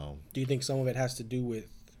 do you think some of it has to do with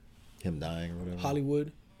him dying or whatever?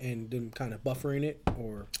 Hollywood and them kind of buffering it,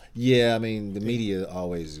 or? Yeah, I mean, the media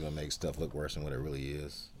always is gonna make stuff look worse than what it really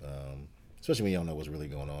is. Especially when you don't know what's really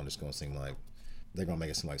going on. It's gonna seem like they're gonna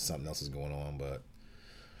make it seem like something else is going on. But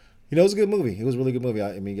you know, it was a good movie. It was a really good movie.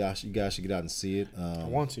 I mean, gosh, you guys should get out and see it. I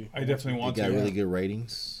want to. I definitely want to. It got really good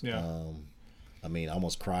ratings. Yeah. I mean, I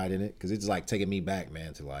almost cried in it because it's like taking me back,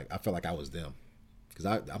 man. To like, I felt like I was them because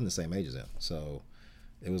I'm the same age as them. So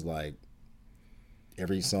it was like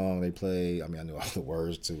every song they played. I mean, I knew all the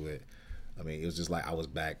words to it. I mean, it was just like I was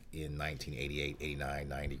back in 1988, 89,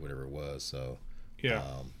 90, whatever it was. So yeah,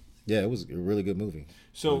 yeah, it was a really good movie.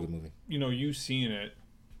 So really good movie. You know, you seen it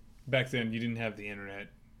back then. You didn't have the internet.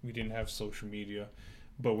 We didn't have social media.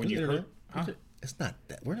 But when you heard, it's not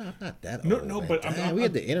that we're not that no, old. no, man. but we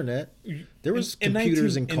had the internet. There was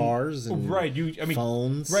computers and cars and right.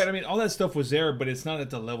 Phones. Right. I mean, all that stuff was there, but it's not at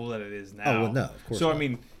the level that it is now. Oh well, no, of course. So not. I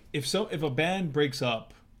mean, if a band breaks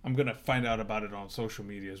up, I'm gonna find out about it on social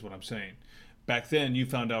media. Is what I'm saying. Back then, you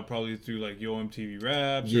found out probably through like Yo MTV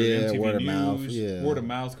Raps or MTV word News, of mouth, word of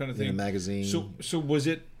mouth kind of thing. In a magazine. So was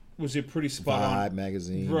it pretty spot on? Vibe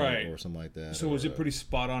magazine, right, or something like that. So was it pretty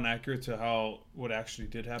spot on, accurate to what actually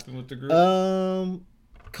did happen with the group?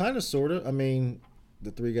 Kind of, sort of. I mean,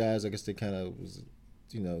 the three guys, I guess they kind of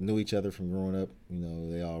knew each other from growing up. You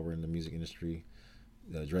know, they all were in the music industry.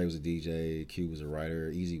 Dre was a DJ, Q was a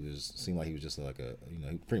writer. Easy seemed like he was just like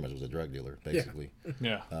he pretty much was a drug dealer, basically.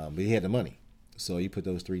 Yeah. But he had the money. So you put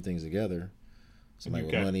those three things together. Somebody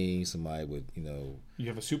with money, somebody with, you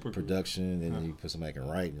have a super production, and then you put somebody who can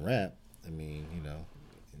write and rap. I mean,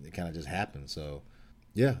 it kind of just happened. So,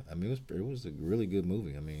 yeah, I mean, it was a really good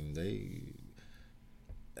movie. I mean,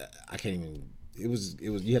 I can't even. It was.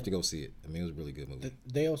 You have to go see it. I mean, it was a really good movie.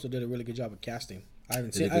 They also did a really good job of casting. I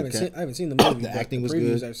haven't seen the movie. The acting was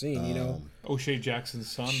previews good. I've seen, O'Shea Jackson's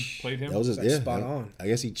son played him. That was spot on. I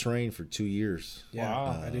guess he trained for 2 years. Yeah,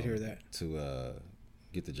 wow. I did hear that. To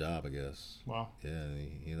get the job, I guess. Wow. Yeah, and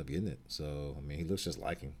he ended up getting it. So I mean, he looks just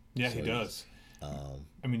like him. Yeah, so he does.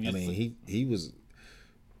 He was.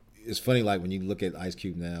 It's funny, like when you look at Ice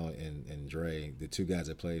Cube now and Dre, the two guys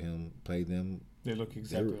that played them. They look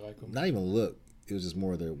exactly like him. Not even look. It was just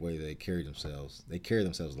more the way they carried themselves. They carried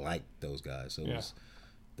themselves like those guys. So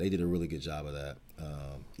they did a really good job of that.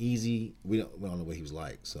 Easy, we don't know what he was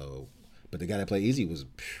like. So, but the guy that played Easy was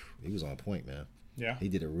on point, man. Yeah, he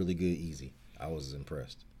did a really good Easy. I was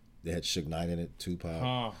impressed. They had Suge Knight in it,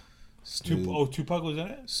 Tupac. Snoop. Tupac was in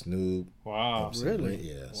it? Snoop. Wow. Really?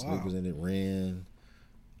 Yeah. Wow. Snoop was in it. Ren.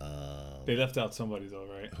 They left out somebody though,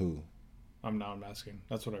 right? Who? I'm asking.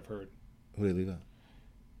 That's what I've heard. Who did they leave out?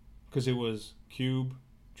 Because it was Cube,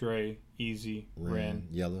 Dre, Easy, Ren.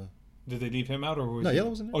 Yella. Did they leave him out or was Yella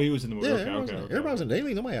was in there. Oh, he was in the movie. Yeah, okay. Everybody was in there. They didn't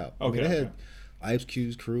leave nobody out. Okay. I mean, they had Ice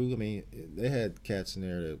Cube's crew. I mean, they had cats in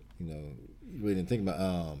there that you really didn't think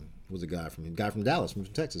about. Was a guy from Dallas, from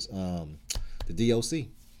Texas. The DOC.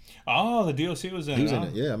 Oh, the DOC was in. He was in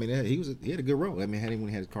it. Yeah, I mean, he had a good role. I mean, when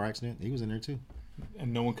he had a car accident, he was in there too.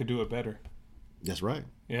 And no one could do it better. That's right.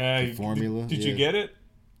 Yeah. The formula. Did you get it?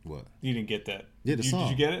 What? You didn't get that. Yeah, the song.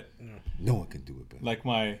 Did you get it? No one could do it better. Like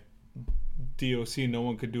my DOC, no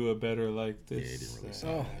one could do it better like this. Yeah, he didn't really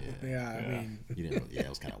say I mean, you didn't. Yeah, it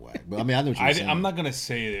was kind of whack. But I mean, I know what you're saying. I'm not gonna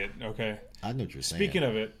say it. Okay. I know what you're saying. Speaking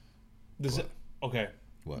of it, Does it? Okay.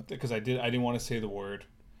 What? Because I didn't want to say the word.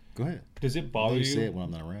 Go ahead. Does it bother you? Say it when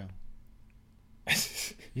I'm not around.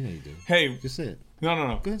 You know you do. Hey. Just say it. No. Go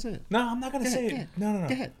ahead and say it. No, I'm not going to say it. No.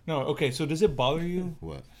 Go ahead. No, okay. So does it bother you?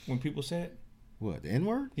 What? When people say it? What? The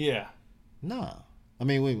N-word? Yeah. Nah. I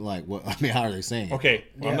mean, like, what? I mean, how are they saying it? Okay.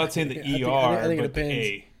 Well, I'm not saying the ER, I think but the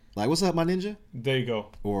A. Like, what's up, my ninja? There you go.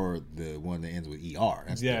 Or the one that ends with ER.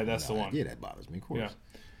 That's the one. Yeah, that bothers me, of course. Yeah.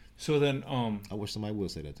 So then, I wish somebody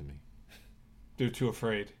would say that to me. They're too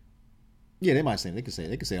afraid. Yeah, they might say. They could say all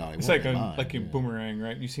they want. It's like in Boomerang,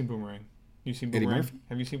 right? You seen Boomerang? You seen Boomerang? Eddie Murphy?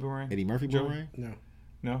 Have you seen Boomerang? Eddie Murphy Joey? Boomerang?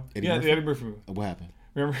 No. Eddie Murphy? The Eddie Murphy movie. What happened?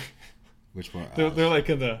 Remember? Which part? They're like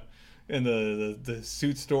in the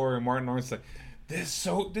suit store, and Martin Lawrence like, this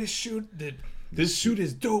suit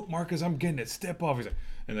is dope, Marcus. I'm getting it. Step off. He's like,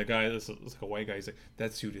 and the guy, it's like a white guy. He's like,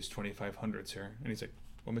 that suit is $2,500, sir. And he's like,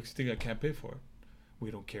 what makes you think I can't pay for it? We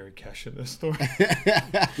don't carry cash in this store.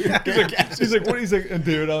 he's like, what? He's like, and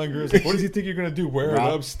David Allen Green's like, what does he think you're gonna do? Wear it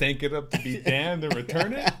up, stank it up to be damned, and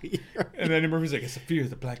return it? And then Eddie Murphy's like, it's the fear of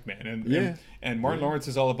the black man. And Martin Lawrence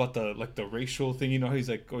is all about the racial thing. You know, he's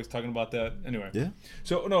like always talking about that. Anyway. Yeah.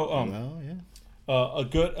 So no.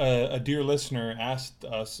 A dear listener asked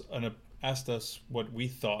us what we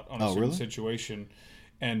thought on a certain situation,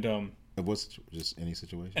 and what's just any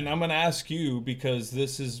situation. And I'm going to ask you because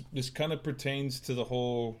this kind of pertains to the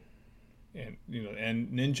whole, and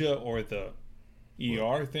ninja or the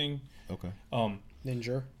ER thing. Okay.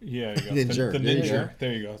 Ninja. Yeah. The ninja.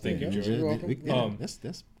 There you go. Thank you, Joey. You're welcome.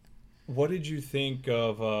 That's. What did you think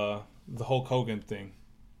of the Hulk Hogan thing?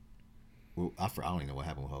 Well, I don't even know what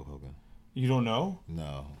happened with Hulk Hogan. You don't know?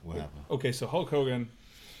 No. What happened? Okay, so Hulk Hogan.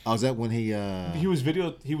 Oh, is that when he was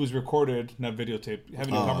recorded, not videotaped,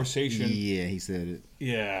 having a conversation. Yeah, he said it.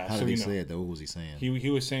 Yeah. How did he say it though? What was he saying? He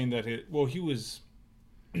was saying that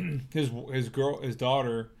his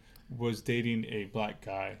daughter was dating a black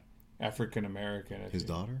guy, African American. His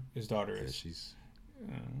daughter? His daughter is. She's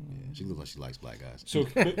she looks like she likes black guys. So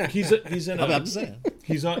he's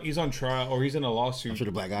on trial, or he's in a lawsuit. I'm sure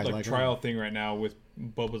the black guys like trial thing right now with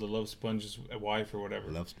Bubba the Love Sponge's wife or whatever.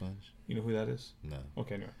 Love Sponge? You know who that is? No.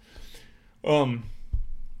 Okay, anyway.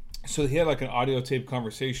 So he had like an audio tape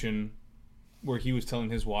conversation where he was telling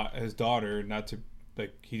his daughter not to,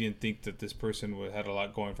 like, he didn't think that this person had a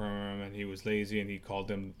lot going for him, and he was lazy, and he called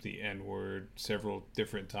him the N-word several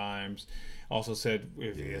different times. Also said,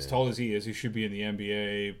 as tall as he is, he should be in the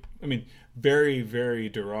NBA. I mean, very, very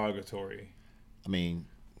derogatory. I mean,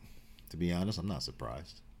 to be honest, I'm not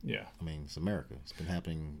surprised. Yeah. I mean, it's America. It's been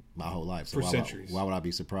happening my whole life. So for centuries. Why would I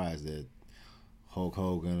be surprised that Hulk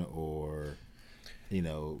Hogan or,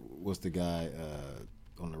 what's the guy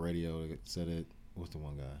on the radio that said it? What's the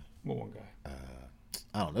one guy? What one guy?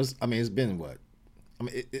 I don't know. It's been what? I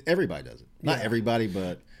mean, everybody does it. Not everybody,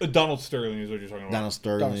 but Donald Sterling is what you're talking about. Donald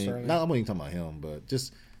Sterling. No, I'm not even talking about him, but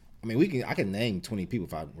just, I mean, I can name 20 people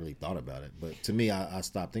if I really thought about it. But to me, I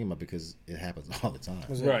stopped thinking about it because it happens all the time.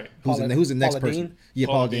 Right. Who's the next person? Yeah,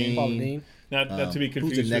 Paul Dean. Not to be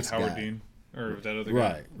confused with Howard Dean or that other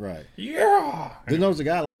guy. Right. Yeah. Then there was a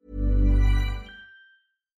guy.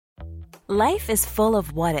 Life is full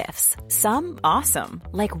of what-ifs. Some awesome,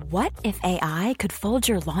 like what if AI could fold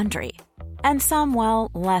your laundry? And some, well,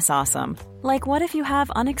 less awesome, like what if you have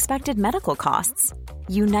unexpected medical costs?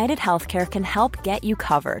 United Healthcare can help get you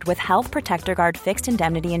covered with Health Protector Guard fixed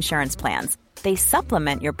indemnity insurance plans. They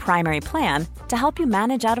supplement your primary plan to help you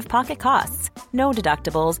manage out-of-pocket costs. No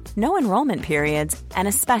deductibles, no enrollment periods, and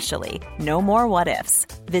especially no more what-ifs.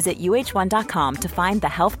 Visit uh1.com to find the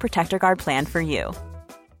Health Protector Guard plan for you.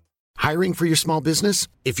 Hiring for your small business?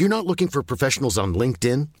 If you're not looking for professionals on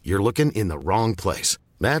LinkedIn, you're looking in the wrong place.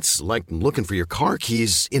 That's like looking for your car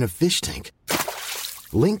keys in a fish tank.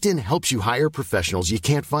 LinkedIn helps you hire professionals you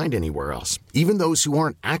can't find anywhere else, even those who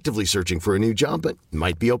aren't actively searching for a new job but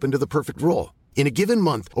might be open to the perfect role. In a given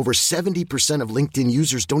month, over 70% of LinkedIn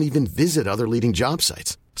users don't even visit other leading job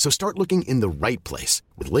sites. So start looking in the right place.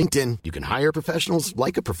 With LinkedIn, you can hire professionals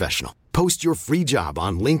like a professional. Post your free job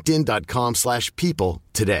on linkedin.com/people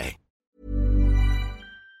today.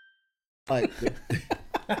 But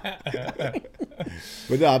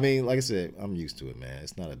no, I mean, like I said, I'm used to it, man.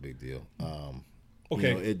 It's not a big deal.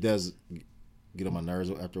 Okay. It does get on my nerves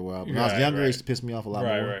after a while. When I was younger, it used to piss me off a lot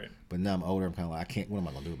more. Right. But now I'm older, I'm kind of like, I can't. What am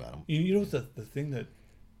I gonna do about them? You know, the thing that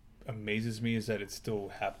amazes me is that it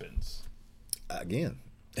still happens. Again.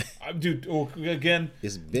 Dude, again.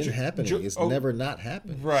 It's been happening. It's never not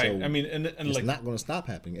happened. Right. So I mean, and it's like, not going to stop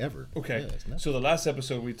happening ever. Okay. Yeah, so the last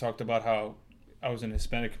episode we talked about how I was in a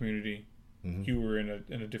Hispanic community. Mm-hmm. You were in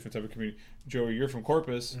a different type of community. Joey, you're from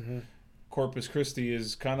Corpus. Mm-hmm. Corpus Christi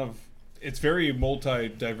is kind of it's very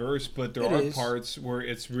multi-diverse, but there are parts where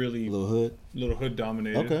it's really little hood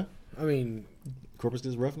dominated. Okay. I mean, Corpus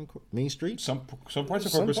is rough in Mean Street. Some parts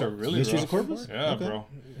of Corpus are really rough. Streets of Corpus? Yeah, okay. bro.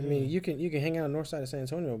 I mean, you can hang out on the north side of San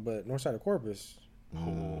Antonio, but north side of Corpus,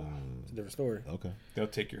 it's a different story. Okay. They'll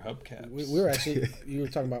take your hubcaps. We were actually, you were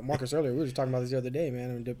talking about Marcus earlier. We were just talking about this the other day,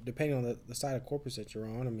 man. I mean, depending on the side of Corpus that you're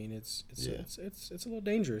on, I mean, it's a little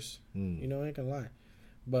dangerous. You know, I ain't gonna lie.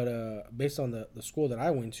 But based on the school that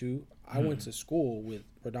I went to, I went to school with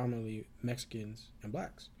predominantly Mexicans and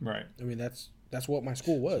blacks. Right. I mean, that's what my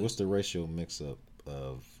school was. So what's the racial mix-up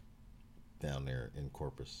of down there in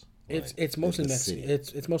Corpus? Like, it's mostly Mexican.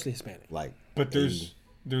 It's mostly Hispanic. Like, but there's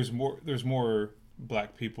more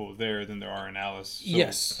black people there than there are in Alice. So.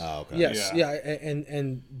 Yes. Oh, okay. Yes. Yeah.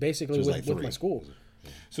 And basically so with my school.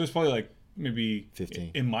 So it's probably like maybe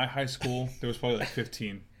 15. In my high school, there was probably like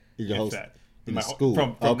 15. In my school.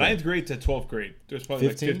 From 9th grade to 12th grade, there's probably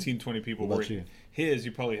 15? like 15, 20 people working. You? His,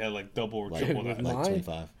 you probably had like double or triple that. Like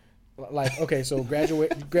 25. Like, okay, so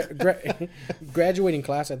graduating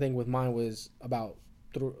class, I think with mine was about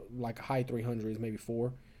like high 300s, maybe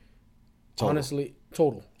 4. Total. Honestly,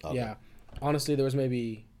 total. Okay. Yeah. Honestly, there was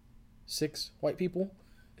maybe 6 white people.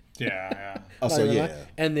 Yeah. Oh, so yeah.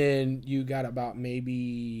 And then you got about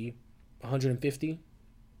maybe 150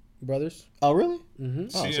 brothers. Oh, really? Mm-hmm. Oh,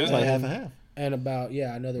 so it's like half and half. And about,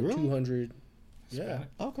 another really? 200. Hispanic.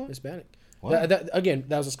 Yeah. Okay. Hispanic. Wow. Again,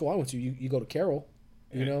 that was the school I went to. You go to Carroll.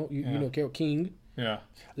 You know Carroll King. Yeah.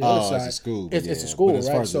 The other side, it's a school. It's a school, but as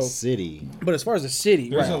right? far as the city. But as far as the city,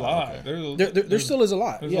 there's right. a lot. Okay. There still is a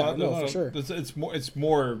lot. Yeah, for sure. It's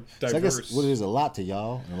more diverse. So I guess what is a lot to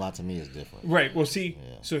y'all and a lot to me is different. Right. Well, see,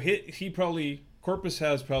 so he probably Corpus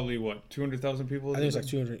has probably what 200,000 people. I think it's like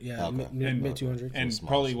 200. Yeah, okay. mid 200. And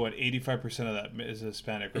probably what 85% of that is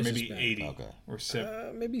Hispanic, or It's maybe Hispanic. 80, Okay. or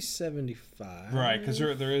 70. Maybe 75. Right, because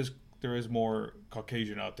there is more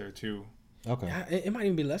Caucasian out there too. Okay. Yeah, it might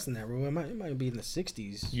even be less than that, bro. It might be in the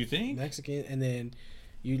 60s. You think? Mexican, and then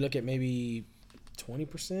you look at maybe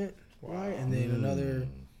 20%, right? And then another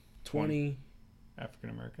 20 African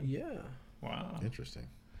American. Yeah. Wow. Interesting.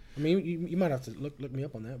 I mean, you might have to look me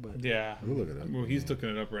up on that, but Yeah. We'll look it up. Well, he's looking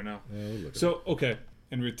it up right now. Yeah, we'll look So okay,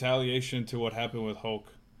 in retaliation to what happened with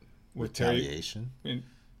Hulk, with retaliation.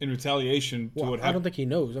 In retaliation to what happened. I don't think he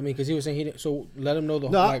knows. I mean, because he was saying he didn't. So let him know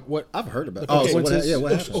what I've heard about. the consequences.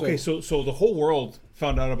 What happened? Okay, so the whole world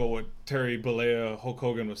found out about what Terry Bollea, Hulk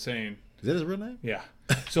Hogan, was saying. Is that his real name? Yeah.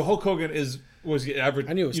 So Hulk Hogan was the average.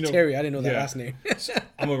 I knew it was Terry. I didn't know that last name.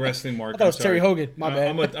 I'm a wrestling mark. I thought it was Terry Hogan. My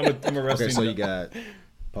bad. I'm a wrestling. Okay, so you got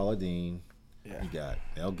Paula Dean. Yeah. You got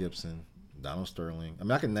Mel Gibson, Donald Sterling. I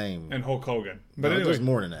mean, I can name and Hulk Hogan. But no, anyway, there's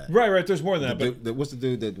more than that. Right. There's more than that. What's the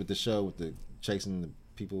dude that with the show with the chasing the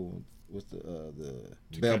people? What's the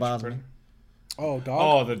bail bondsman? Oh, dog.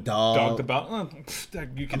 Oh, the dog. The ball.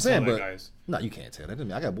 You can saying, tell but that, guys. No, you can't tell that.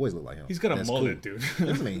 I got boys look like him. He's got a mullet, cool. dude.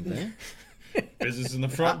 That's mean, man. Business in the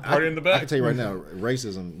front, party in the back. I can tell you right now,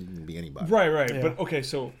 racism can be anybody. Right. Yeah. But okay,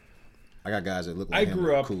 so I got guys that look like him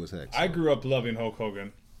that are cool as heck. So. I grew up loving Hulk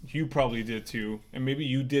Hogan. You probably did too, and maybe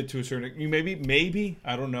you did to a certain. You maybe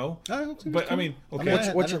I don't know. But I mean,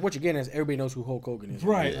 okay. What you're getting is everybody knows who Hulk Hogan is.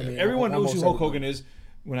 Right. I mean, everyone knows who Hulk everybody. Hogan is.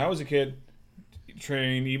 When I was a kid,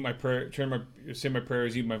 say my prayers,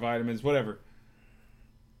 eat my vitamins, whatever.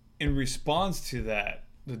 In response to that,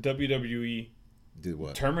 the WWE did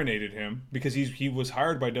what? Terminated him because he was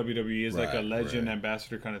hired by WWE as like a legend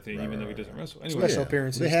ambassador kind of thing, even though he doesn't wrestle. Anyway, Special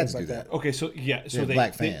appearances, they had things to do like that. Okay, so so they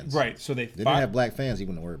black fans, so they didn't have black fans. You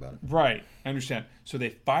wouldn't worry about it. Right, I understand. So they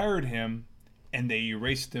fired him, and they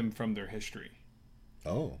erased him from their history.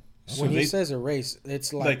 Oh. When he says erase,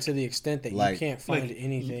 it's like to the extent that you can't find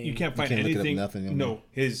anything. You can't find anything. Look it up, nothing. No,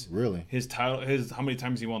 his title, how many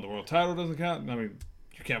times he won the world title doesn't count. I mean,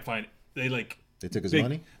 you can't find. They took his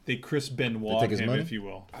money. They Chris Benoit him, money? if you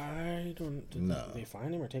will. I don't. Did they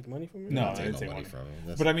find him or take money from him? No, they didn't take money from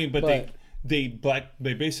him. But I mean,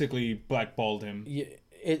 they basically blackballed him. Yeah,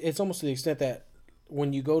 it's almost to the extent that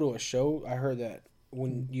when you go to a show, I heard that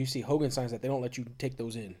when you see Hogan signs that they don't let you take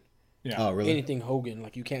those in. Yeah. Oh, really? Anything Hogan,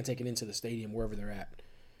 like you can't take it into the stadium wherever they're at.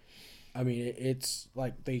 I mean, it's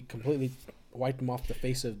like they completely wiped him off the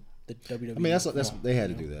face of the WWE. I mean, that's they had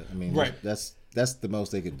to do that. I mean, right. That's the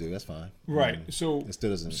most they could do. That's fine. Right. I mean, so it still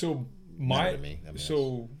doesn't. So matter to me. I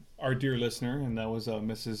mean, our dear listener, and that was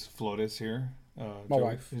Mrs. Flores here. My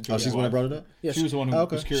wife. She's the one that brought it up? Yeah, she was the one who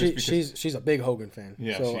was curious. She's a big Hogan fan.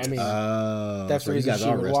 Yeah, so I mean, that's the reason you guys she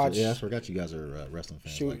are would watch. Yeah, I forgot you guys are wrestling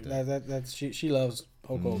fans like that. She loves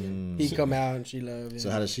Hulk Hogan. He'd come out and she loved. So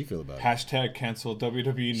how does she feel about it? Hashtag cancel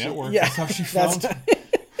WWE Network. Yeah, that's how she found.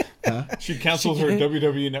 She canceled her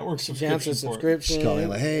WWE Network subscription. Subscription. She called me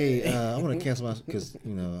like, "Hey, I want to cancel my because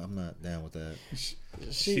I'm not down with that."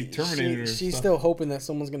 She terminated her. She's still hoping that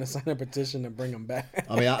someone's going to sign a petition to bring him back.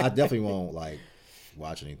 I mean, I definitely won't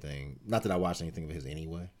watch anything. Not that I watched anything of his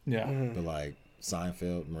anyway. Yeah. But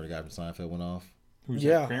Seinfeld, remember the guy from Seinfeld went off? Who's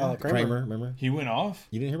yeah, that? Kramer, remember? He went off?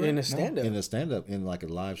 You didn't hear in it? a stand-up. In a stand-up, in a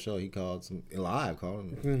live show, he called him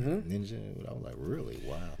Ninja. I was like, really?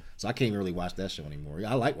 Wow. So I can't even really watch that show anymore.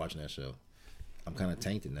 I like watching that show. I'm kind of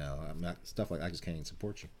tainted now. I'm not stuff like I just can't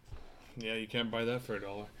support you. Yeah, you can't buy that for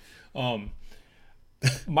 $1.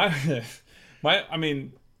 I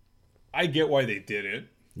mean, I get why they did it.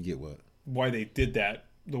 You get what? Why they did that,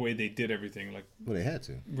 the way they did everything. Well, they had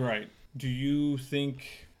to. Right. Do you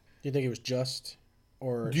think it was just,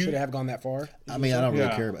 or should it have gone that far? I mean, I don't really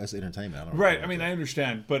care about it's entertainment. I mean, I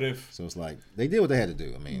understand, but so it's like they did what they had to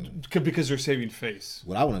do. I mean, because they're saving face.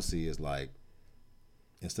 What I want to see is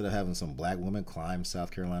instead of having some black woman climb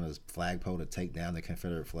South Carolina's flagpole to take down the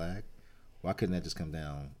Confederate flag, why couldn't that just come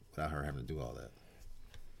down without her having to do all that?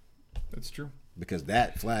 That's true. Because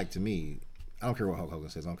that flag to me, I don't care what Hulk Hogan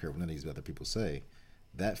says. I don't care what none of these other people say.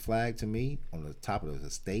 That flag to me on the top of a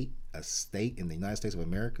state in the United States of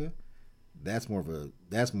America, that's more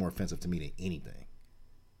offensive to me than anything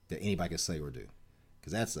that anybody can say or do,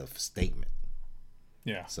 because that's a statement.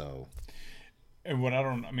 Yeah. So, and what I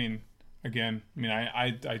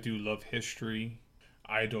do love history.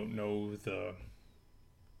 I don't know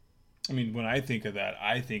when I think of that,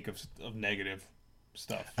 I think of negative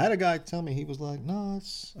stuff. I had a guy tell me, he was like, no,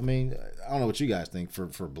 I don't know what you guys think. For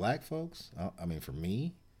black folks, for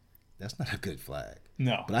me, that's not a good flag.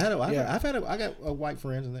 No. But I got a white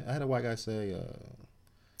friend, and I had a white guy say,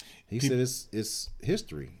 he said it's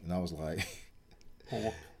history. And I was like,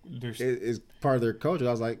 it's part of their culture.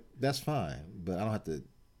 I was like, that's fine, but I don't have to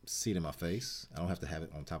see it in my face. I don't have to have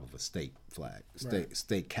it on top of a state flag,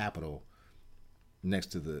 state capital,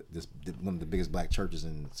 next to one of the biggest black churches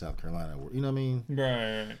in South Carolina. You know what I mean?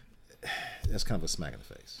 Right. That's kind of a smack in the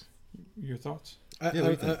face. Your thoughts? I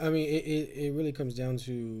mean, it really comes down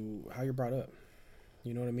to how you're brought up.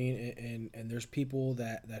 You know what I mean? And there's people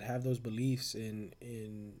that have those beliefs in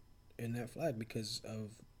that flag because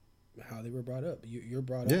of how they were brought up. You're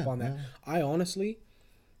brought up on that. Yeah. I honestly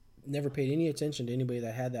never paid any attention to anybody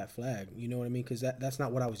that had that flag. You know what I mean? Because that's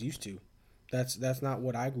not what I was used to. That's not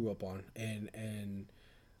what I grew up on, and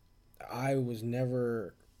I was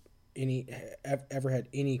never ever had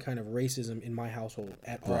any kind of racism in my household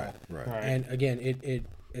at all. Right. And again,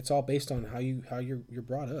 it's all based on how you're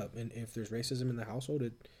brought up, and if there's racism in the household,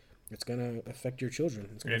 it's gonna affect your children.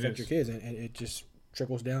 It's gonna affect your kids, and it just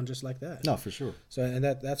trickles down just like that. No, for sure. So and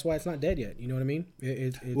that's why it's not dead yet. You know what I mean?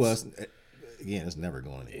 It's never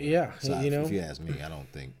going anywhere. Yeah, so if you ask me, I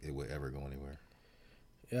don't think it would ever go anywhere.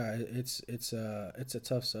 Yeah, it's a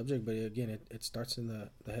tough subject, but again, it starts in the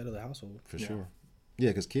head of the household. For sure.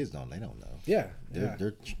 Yeah, because kids they don't know. Yeah,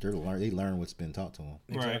 they learn what's been taught to them.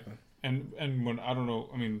 Exactly. Right. And when I don't know,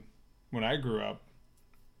 when I grew up,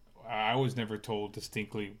 I was never told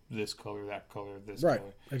distinctly this color, that color, this color. Right.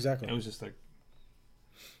 Exactly. It was just like.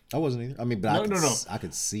 I wasn't either. But I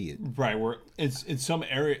could see it. Right. Where it's in some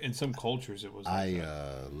area, in some cultures, it was. I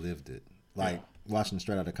lived it. Watching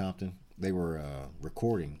Straight Outta Compton. They were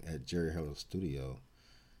recording at Jerry Heller's studio,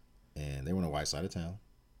 and they were on the white side of town,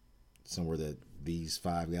 somewhere that these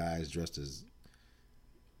 5 guys dressed as,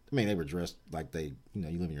 they were dressed like you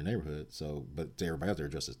live in your neighborhood, but to everybody else, they were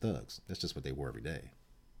dressed as thugs. That's just what they wore every day.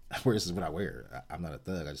 This is what I wear. I'm not a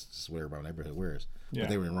thug. I just what everybody in my neighborhood wears. Yeah. But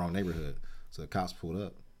they were in the wrong neighborhood, so the cops pulled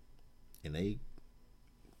up, and they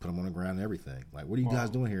put them on the ground and everything. Like, what are you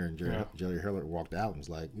guys doing here? And Jerry Heller walked out and was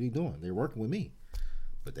like, what are you doing? They're working with me.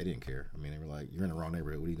 But they didn't care. They were like, you're in the wrong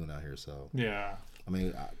neighborhood. What are you doing out here? So, yeah. I've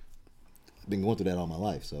been going through that all my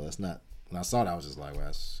life. So, that's not, when I saw that, I was just like, well,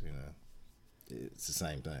 that's, it's the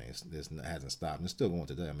same thing. It hasn't stopped. And it's still going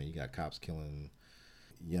today. You got cops killing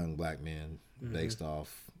young black men based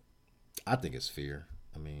off, I think it's fear.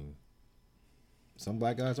 Some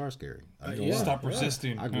black guys are scary. Stop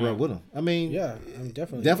resisting. I grew up with them.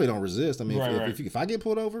 Definitely don't resist. If I get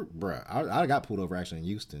pulled over, bruh, I got pulled over actually in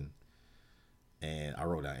Houston. And I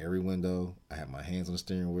rolled down every window. I had my hands on the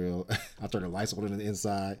steering wheel. I turned the lights on in the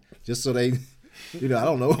inside just so they, I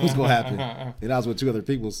don't know what's going to happen. And I was with 2 other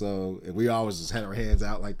people, so we always just had our hands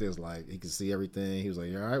out like this, like he could see everything. He was like,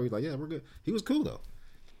 "You all right?" We was like, "Yeah, we're good." He was cool though.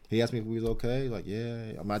 He asked me if we was okay. Like,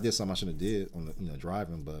 yeah. I did something I shouldn't have did on the,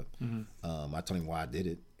 driving, but I told him why I did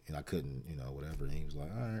it, and I couldn't, whatever. And he was like,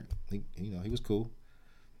 "All right." He was cool.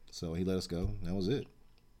 So he let us go. And that was it.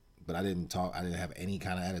 But I didn't talk. I didn't have any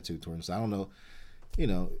kind of attitude toward him. So I don't know.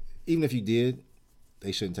 Even if you did,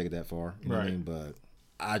 they shouldn't take it that far. You know what I mean? But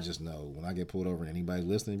I just know when I get pulled over and anybody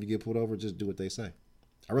listening, if you get pulled over, just do what they say.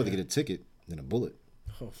 I'd rather get a ticket than a bullet.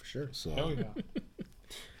 Oh, for sure. So, hell yeah.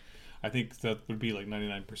 I think that would be like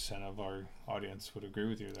 99% of our audience would agree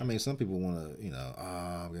with you there. I mean, some people want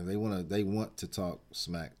to, they want to talk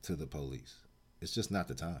smack to the police. It's just not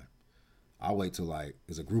the time. I'll wait till like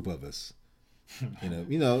there's a group of us.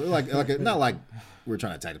 Not like we're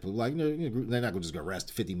trying to attack the police. Like, they're not going to just go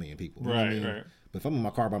arrest 50 million people. Right. But if I'm in my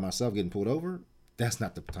car by myself getting pulled over, that's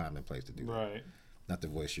not the time and place to do right. that. Not to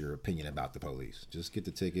voice your opinion about the police. Just get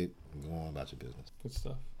the ticket and go on about your business. Good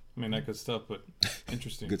stuff. I mean, not good stuff, but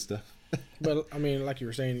interesting. Good stuff. But I mean, like you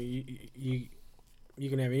were saying, you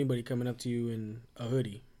can have anybody coming up to you in a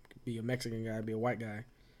hoodie. Be a Mexican guy, be a white guy.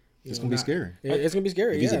 It's gonna be scary. It's gonna be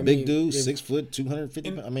scary. If he's a big dude, 6 foot,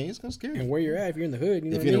 250 pounds. I mean, it's gonna scare you. And where you're at, if you're in the hood,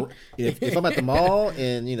 if I'm at the mall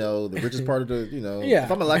and the richest part of the,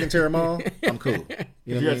 if I'm at Lackenterra Mall, I'm cool.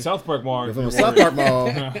 If you're at South Park Mall, if I'm at South Park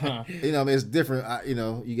Mall, it's different.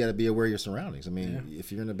 You got to be aware of your surroundings. I mean,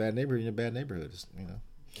 if you're in a bad neighborhood, you're in a bad neighborhood.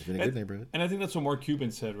 If you're in a good neighborhood. And I think that's what Mark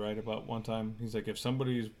Cuban said, right? About one time, he's like, if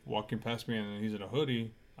somebody's walking past me and he's in a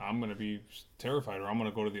hoodie, I'm going to be terrified, or I'm going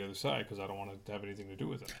to go to the other side because I don't want to have anything to do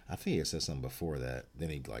with it. I think he said something before that. Then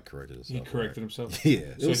he corrected himself. He corrected himself?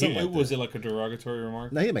 Yeah. Was it like a derogatory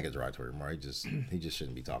remark? No, he didn't make a derogatory remark. He just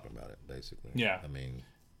shouldn't be talking about it, basically. Yeah. I mean,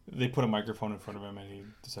 they put a microphone in front of him and he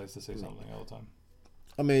decides to say something all the time.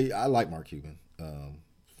 I mean, I like Mark Cuban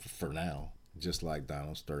for now. Just like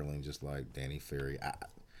Donald Sterling, just like Danny Ferry.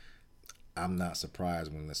 I'm not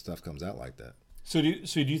surprised when this stuff comes out like that. So do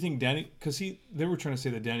you think Danny? Because they were trying to say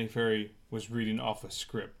that Danny Ferry was reading off a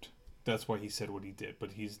script. That's why he said what he did,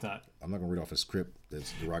 but he's not. I'm not gonna read off a script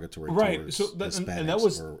that's derogatory. Right. So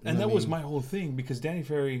that was my whole thing, because Danny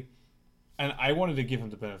Ferry, and I wanted to give him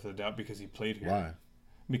the benefit of the doubt because he played here. Why?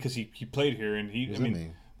 Because he played here, and what does that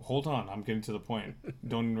mean? Hold on, I'm getting to the point.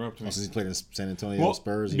 Don't interrupt me. Since he played in San Antonio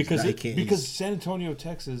Spurs, because San Antonio,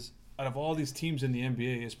 Texas, out of all these teams in the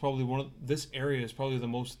NBA, is probably this area is probably the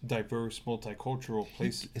most diverse, multicultural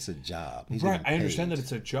place. It's a job, right? I understand that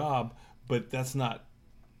it's a job, but that's not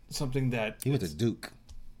something that he went to Duke.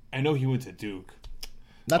 I know he went to Duke.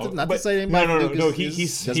 Not to say anybody. No. He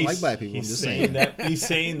doesn't like black people. He's saying that. He's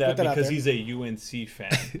saying that because he's a UNC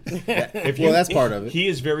fan. That's part of it. He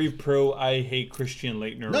is very pro. I hate Christian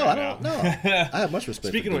Laettner. No, I don't. No, I have much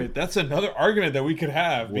respect. Speaking of it, that's another argument that we could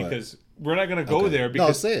have because we're not going to go there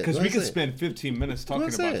because we could spend 15 minutes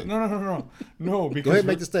talking about it. No. Because go ahead and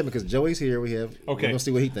make the statement because Joey's here. We're going to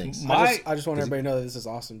see what he thinks. I just want everybody to know that this is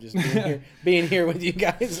awesome. Just being here with you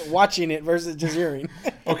guys, watching it versus just hearing.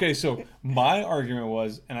 Okay, so my argument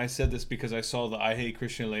was, and I said this because I saw the I Hate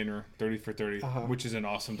Christian Laettner 30 for 30, which is an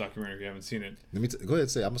awesome documentary if you haven't seen it. Go ahead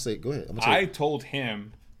and say. I'm going to say. Go ahead. I told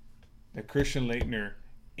him that Christian Laettner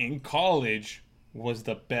in college was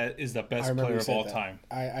the best player of all time.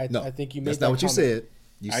 I think you made that's not what you said.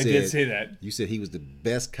 I did say that. You said he was the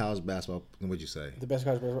best college basketball. What did you say? The best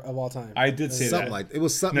college basketball of all time. I did say something that. Like it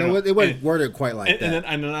was something. No, it wasn't worded quite like that.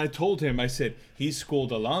 And then I told him. I said he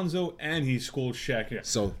schooled Alonzo and he schooled Shaq. Yeah.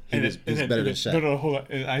 So he's better than Shaq. No, hold on.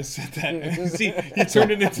 And I said that. See, he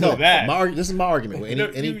turned it into that. This is my argument.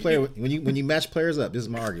 Any player, when you match players up, this is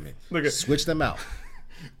my argument. Switch them out.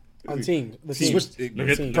 On team. Switch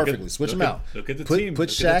them out. Look at the team. Put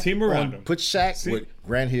Shaq the team around him. Put Shaq with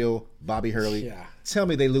Grant Hill, Bobby Hurley. Yeah. Tell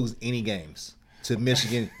me they lose any games to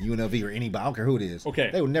Michigan, UNLV, or anybody. I don't care who it is.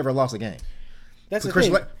 Okay. They would never have lost a game. That's put the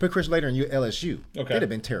thing. Put Chris Laettner in LSU. Okay. They'd have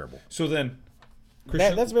been terrible. So then,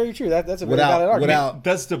 that's very true. That's a very valid argument.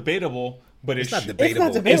 That's debatable. But it's not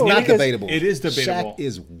debatable. It's not debatable. It is debatable. Shaq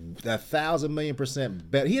is 1,000,000,000%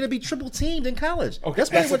 better. He'd be triple teamed in college. Okay,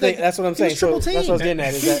 that's what I'm saying. Triple teamed. That's what I was getting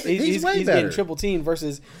at. Is that he's getting triple teamed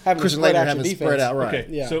versus having Christian spread Laettner out having defense. spread out right. Okay,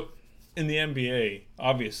 yeah. So in the NBA,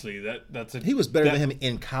 obviously he was better than him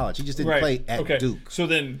in college. He just didn't play at Duke. So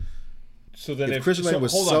then if Christian Laettner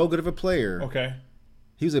was so good of a player, okay.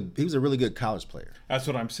 He was a really good college player. That's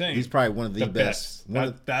what I'm saying. He's probably one of the best.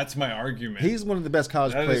 That's my argument. He's one of the best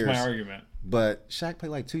college players. That is my argument. But Shaq played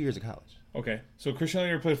like 2 years of college. Okay. So Christian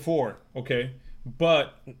Laettner played 4. Okay.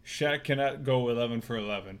 But Shaq cannot go 11 for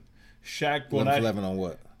 11. Shaq will 11 for 11 on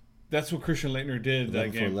what? That's what Christian Laettner did 11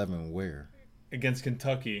 that game. 11 for 11 where? Against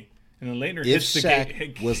Kentucky. And then Laettner hits the game.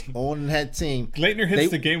 If Shaq was on that team. Laettner hits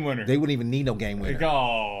the game winner. They wouldn't even need no game winner.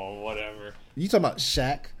 Oh, whatever. You talking about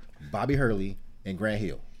Shaq, Bobby Hurley, and Grant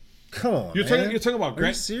Hill. Come on, you're talking about Grant. Are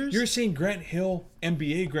you serious? You're saying Grant Hill,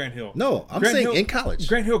 NBA Grant Hill. No, I'm saying in college.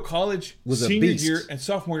 Grant Hill college, was senior a beast. year and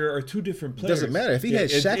sophomore year are two different players. Doesn't matter. If he had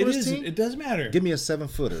Shaq on his team, it does matter. Give me a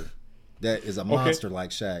 7-footer that is a monster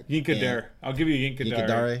like Shaq. Yinkadare. I'll give you Yinkadare.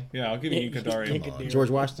 Yinkadare? Yeah, I'll give you Yinkadare. Come on. George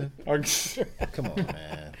Washington? I Come on,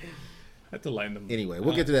 man. have to line them. Anyway,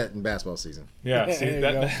 we'll get to that in basketball season. Yeah, see,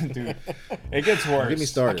 that dude. It gets worse. Don't get me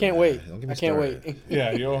started. I can't wait. Don't get me I can't started. wait.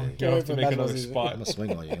 Yeah, you'll have to make another I'm spot. going to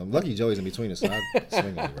swing on you. I'm lucky Joey's in between us, so I'll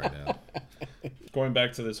swing on you right now. Going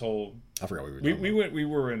back to this whole... I forgot what we were doing. We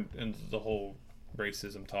were in the whole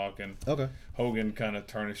racism talk, and Okay. Hogan kind of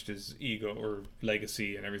tarnished his ego or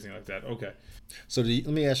legacy and everything like that. Okay. So let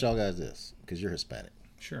me ask y'all guys this, because you're Hispanic.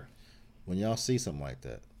 Sure. When y'all see something like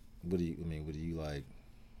that, what do you like?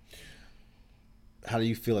 How do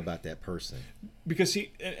you feel about that person? Because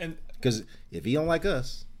because if he don't like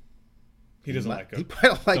us, he doesn't like us. He probably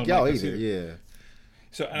don't like y'all like us either. Yeah.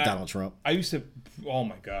 So Donald Trump. I used to. Oh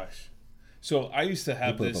my gosh. So I used to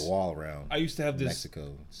have He put this up a wall around. I used to have this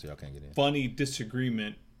Mexico, so y'all can't get in. funny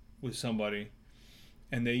disagreement with somebody,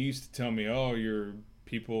 and they used to tell me, "Oh, your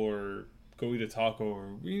people are go eat a taco,"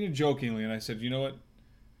 or jokingly, and I said, "You know what?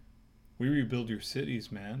 We rebuild your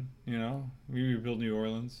cities, man. You know, we rebuild New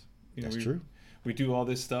Orleans. That's true. We do all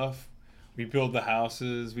this stuff. We build the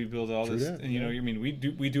houses. We build all this, and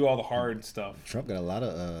we do all the hard stuff." Trump got a lot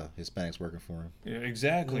of Hispanics working for him. Yeah,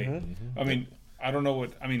 exactly. Mm-hmm. I mean, I don't know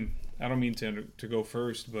what I mean. I don't mean to go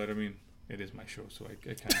first, but I mean it is my show, so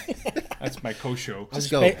I kind of that's my co-show. I'm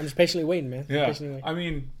just patiently waiting, man. Yeah, I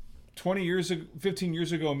mean, 15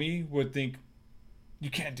 years ago, me would think you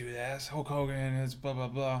can't do that. Hulk Hogan is blah blah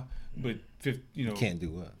blah. But you can't do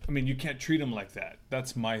what? I mean, you can't treat him like that.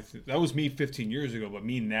 That's that was me 15 years ago, but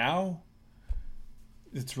me now,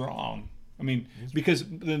 it's wrong. I mean, because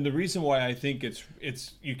then the reason why I think it's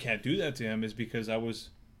you can't do that to him is because I was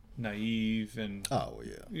naive and I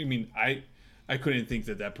mean I couldn't think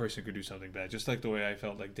that person could do something bad, just like the way I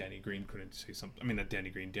felt like Danny Green couldn't say something. I mean, not Danny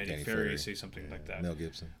Green, Danny Ferry say something like that. Mel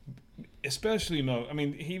Gibson, especially Mel. I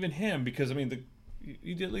mean, even him, because I mean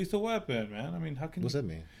he did Lethal Weapon, man. I mean, how can what's that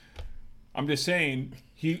mean? I'm just saying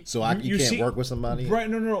you can't work with somebody, right?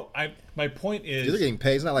 No. My point is they're getting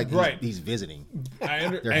paid. It's not like he's visiting.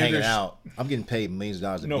 They're hanging out. I'm getting paid millions of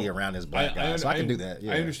dollars to be around this black guy, so I can do that.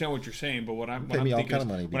 Yeah. I understand what you're saying, but what I'm thinking is,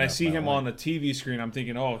 when I see him on the TV screen, I'm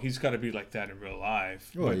thinking, oh, he's got to be like that in real life.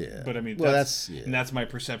 But I mean, that's my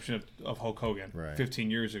perception of Hulk Hogan 15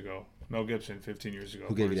 years ago. Mel Gibson 15 years ago.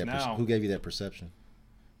 Who gave you that perception?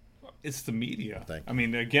 It's the media. I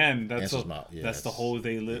mean, again, that's the whole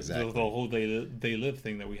they live, exactly. the whole they live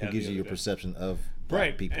thing that we had. Who gives you your perception of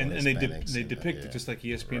black people and they depict it just like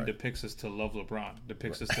ESPN depicts us to love LeBron,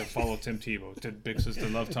 depicts us to follow Tim Tebow, depicts us to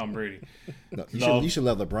love Tom Brady. No, you should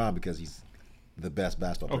love LeBron because he's the best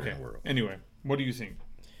basketball player in the world. Anyway, what do you think,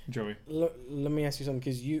 Joey? Let me ask you something,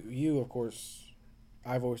 because you of course,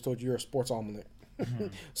 I've always told you you're a sports almanac.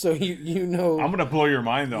 So you know, I'm gonna blow your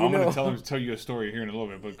mind though. I'm gonna tell you a story here in a little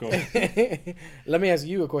bit, but go ahead. Let me ask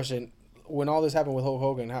you a question. When all this happened with Hulk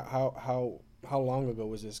Hogan, how long ago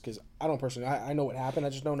was this? Because I don't personally, I know what happened.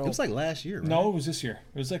 I just don't know. It was like last year, right? No, it was this year.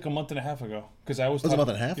 It was like a month and a half ago. Because I was. It was a month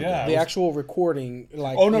and a half ago. Yeah, the actual recording,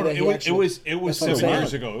 like. Oh no, it was 7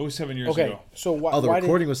 years ago. It was 7 years ago. So the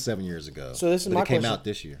recording was 7 years ago. So this is my question. It came out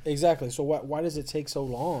this year. Exactly. So why does it take so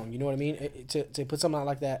long? You know what I mean? To put something out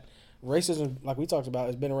like that. Racism, like we talked about,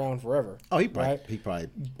 has been around forever. Oh, he probably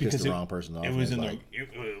pissed the wrong person off. It was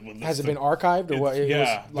has it been archived or what?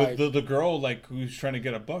 The girl who's trying to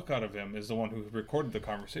get a buck out of him is the one who recorded the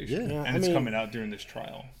conversation. Yeah, and it's coming out during this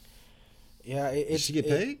trial. Yeah, did she get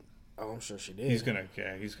paid? Oh, I'm sure she did. He's gonna.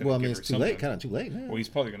 Well, I mean, it's too late. Kind of too late now. Well, he's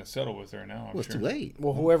probably gonna settle with her now. It's too late.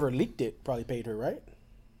 Well, whoever leaked it probably paid her, right?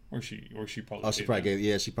 Or she probably. Oh, she probably gave.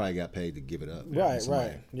 Yeah, she probably got paid to give it up.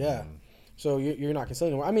 Right. Yeah. So you're not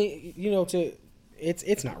considering. I mean,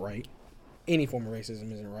 it's not right. Any form of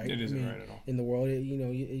racism isn't right. It isn't right at all in the world.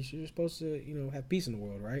 You're supposed to have peace in the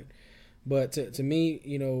world, right? But to me,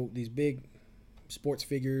 these big sports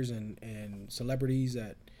figures and celebrities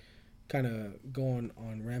that kind of go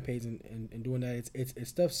on rampage and doing that, it's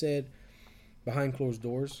stuff said behind closed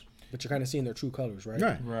doors. But you're kind of seeing their true colors, right?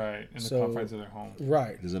 Right. In the confines of their home.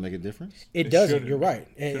 Right. Does that make a difference? It doesn't. You're right.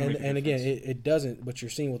 And again, it doesn't. But you're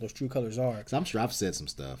seeing what those true colors are. Because I'm sure I've said some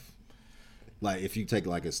stuff. Like if you take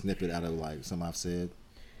like a snippet out of like something I've said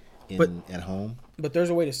at home. But there's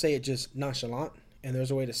a way to say it just nonchalant, and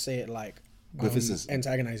there's a way to say it like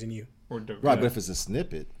antagonizing you. But if it's a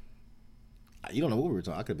snippet, you don't know what we were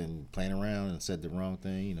talking. I could have been playing around and said the wrong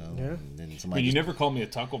thing, Yeah. And then somebody. You never called me a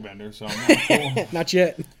tackle bender, so I'm not cool. Not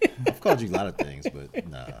yet. I've called you a lot of things, but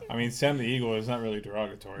nah. I mean, Sam the Eagle is not really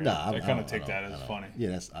derogatory. I kind of take that as funny.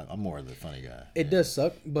 Yeah, I'm more of the funny guy. It does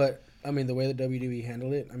suck, but I mean the way the WWE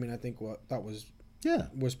handled it. I mean, I think that was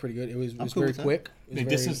pretty good. It was very quick. They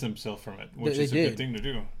distanced themselves from it, which is a good thing to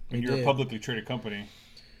do. When you're a publicly traded company,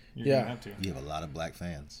 you're gonna have to. You have a lot of black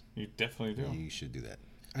fans. You definitely do. You should do that.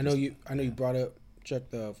 I know you brought up, Chuck,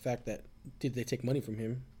 the fact that did they take money from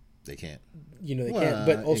him? They can't. They can't.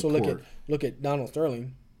 But also look at Donald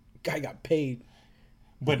Sterling. Guy got paid.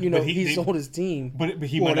 But he sold his team. But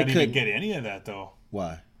he might not even get any of that though.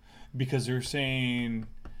 Why? Because they're saying,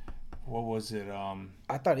 what was it?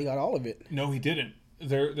 I thought he got all of it. No, he didn't.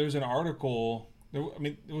 There's an article.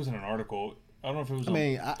 It wasn't an article. I don't know if it was.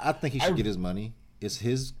 I think he should get his money. It's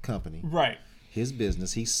his company, right? His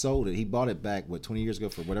business. He sold it. He bought it back 20 years ago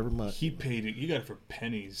for whatever money. He paid it. You got it for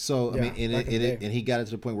pennies. So and he got it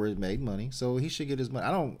to the point where it made money. So he should get his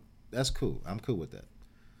money. That's cool. I'm cool with that.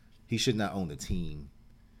 He should not own the team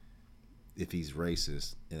if he's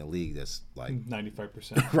racist in a league that's like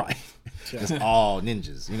 95%. Right. It's all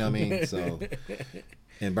ninjas. You know what I mean? So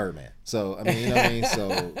and Birdman. So I mean, you know what I mean?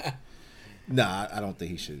 So I don't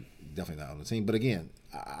think he should definitely not own the team. But again,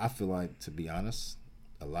 I feel like, to be honest,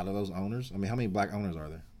 a lot of those owners. I mean, how many black owners are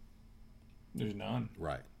there? There's none.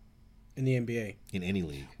 Right. In the NBA. In any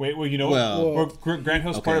league. Wait, Grant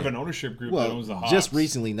Hill's part of an ownership group that owns the Hawks. Just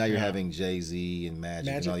recently, now you're having Jay-Z and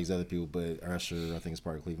Magic and all these other people, but Usher, I think, is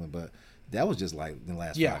part of Cleveland. But that was just like in the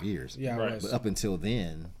last 5 years. Yeah, right. But up until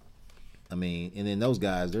then, I mean, and then those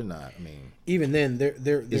guys, they're not. I mean, even then,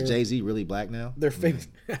 they're is Jay-Z really black now? They're famous.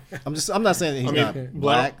 I'm not saying that he's not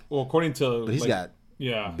black. Well, according to, but he's got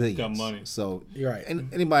billions. He's got money. So you're right.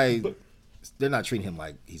 And anybody, they're not treating him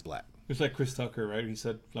like he's black. It's like Chris Tucker, right? He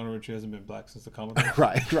said Lionel Richie hasn't been black since the Commodores.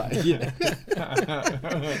 right, yeah.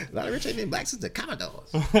 Lionel Richie hasn't been black since the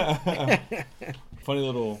Commodores. Funny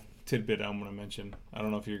little tidbit I'm going to mention. I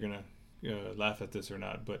don't know if you're going to laugh at this or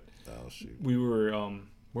not, but we were,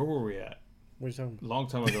 where were we at? What are you talking about? Long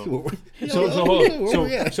time ago. It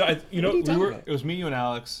was me, you, and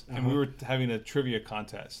Alex, and we were having a trivia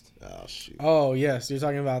contest. Oh shoot! Oh yes, you're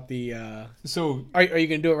talking about the. So are you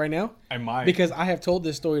gonna do it right now? I might, because I have told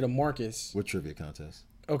this story to Marcus. What trivia contest?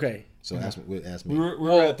 Okay. So ask me. We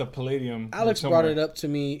were at the Palladium. Alex brought it up to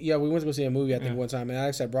me. Yeah, we went to go see a movie, I think, one time, and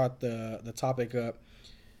Alex had brought the topic up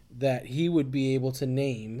that he would be able to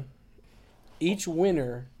name each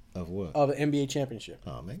winner. Of what? Of an NBA championship.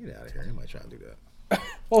 Oh man, get out of here! Anybody trying to do that?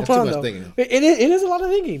 Hold on, though. It is a lot of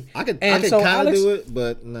thinking. I could kind of do it,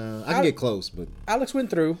 but no, I can get close. But Alex went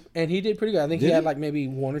through and he did pretty good. I think he had like maybe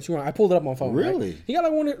one or two wrong. I pulled it up on phone. Really? Right? He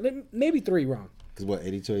got like maybe three wrong. Because what,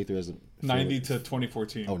 82, 83 is 90 to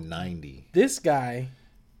 2014. Oh, 90. This guy.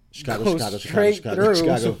 Chicago. So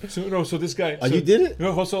this guy. Oh, you did it?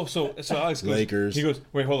 No, so Alex goes. Lakers. He goes.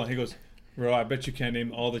 Wait, hold on. He goes. Bro, I bet you can't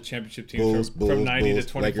name all the championship teams from 90 to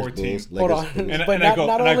 2014. Lakers, hold on. And I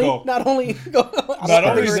go. Not only I think we're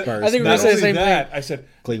saying the same thing. I said,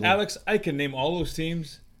 Cleveland. Alex, I can name all those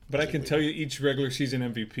teams, but I can tell you each regular season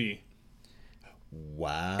MVP.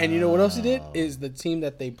 Wow. And you know what else he did? Is the team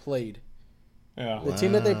that they played. Yeah. The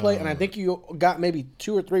team that they played, and I think you got maybe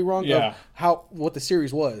 2 or 3 wrong of what the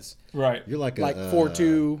series was. Right. You're like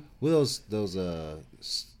 4-2. What those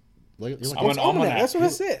almanac. That's what I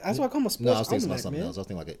said. That's why I call him a sports No, I was thinking almanac, about something man. else. I was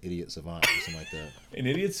thinking like an idiot savant or something like that. An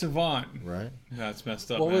idiot savant. Right. That's messed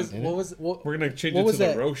up, We're gonna change it to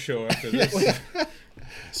the roast show after this.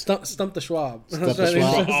 Stump the Schwab. Stump the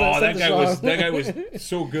Schwab. Oh, that guy was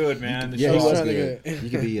so good, man. Yeah, he was good. You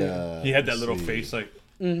could be. He had that little face like.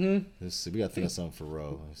 Mm-hmm. Let's see. We got to think of something for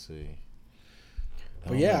Roe. Let's see.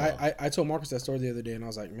 But yeah, I told Marcus that story the other day, and I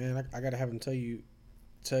was like, man, I got to have him tell you,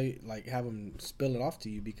 like, have him spill it off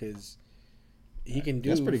to you because he can do.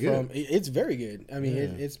 That's pretty good. It's very good. I mean,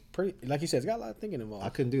 it's pretty. Like you said, it's got a lot of thinking involved. I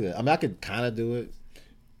couldn't do that. I mean, I could kind of do it.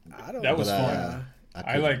 That was fun.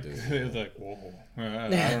 I like. It was like, whoa. I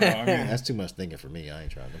don't know. I mean, that's too much thinking for me. I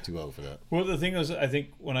ain't trying. I'm too old for that. Well, the thing is, I think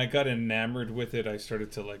when I got enamored with it, I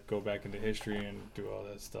started to like go back into history and do all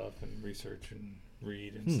that stuff and research and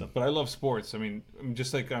read and stuff. But I love sports. I mean,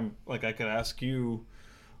 just like I could ask you,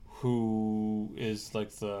 who is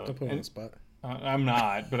like the. Don't put me on the spot. I'm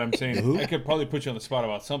not, but I'm saying I could probably put you on the spot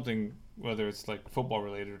about something, whether it's like football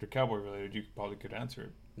related or cowboy related. You probably could answer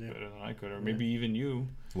it better than I could, or maybe even you.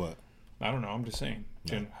 What? I don't know. I'm just saying,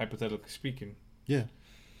 hypothetically speaking. Yeah.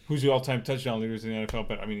 Who's the all-time touchdown leaders in the NFL?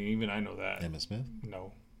 But I mean, even I know that. Emmitt Smith.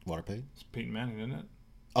 No. Walter Payton. It's Peyton Manning, isn't it?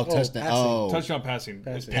 Oh, touchdown. Touchdown passing.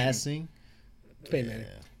 Passing. Peyton Manning.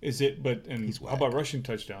 Is it? But how about rushing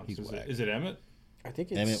touchdowns? Is it Emmett? I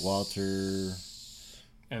think it's Emmett, Walter,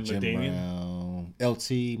 and Jim LaDainian. Brown.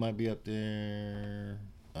 LT might be up there.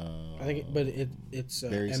 I think, it's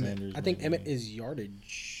Barry Emmett. Sanders. I think Emmett is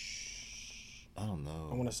yardage. I don't know.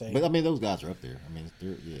 I want to say, but I mean, those guys are up there. I mean,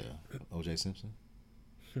 O.J. Simpson,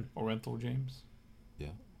 Orenthal James. Yeah.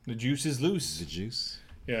 The juice is loose. The juice.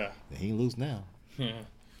 Yeah. He ain't loose now. Yeah.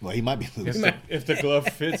 Well, he might be losing. If the glove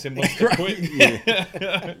fits, he must have quit.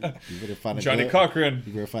 You better find a Johnny glove. Cochran.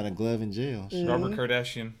 You better find a glove in jail. Robert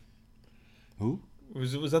Kardashian. Who?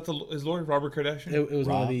 Was that his lawyer, Robert Kardashian? It was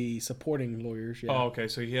one of the supporting lawyers. Yeah. Oh, okay.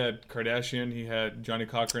 So he had Kardashian, he had Johnny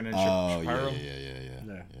Cochran, and Oh, Shapiro.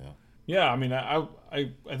 yeah. Yeah, I mean, I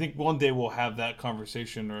think one day we'll have that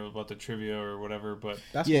conversation or about the trivia or whatever. But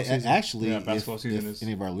Actually, basketball season if is.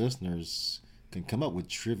 any of our listeners can come up with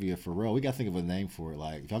trivia for Roe, we got to think of a name for it.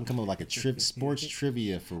 Like, if y'all can come up with like a sports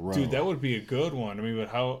trivia for Roe. Dude, that would be a good one. I mean, but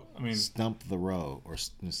how? I mean, Stump the Roe, or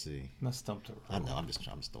let's see. not Stump the Roe. I know. I'm just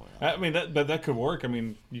throwing it out. I mean, that could work. I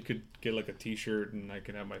mean, you could get like a T-shirt, and I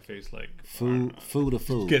can have my face like Fool the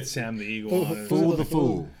fool. Get Sam the Eagle on it. Fool the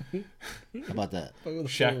fool. How about that?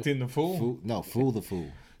 Shaqtin' the fool. Fool the fool.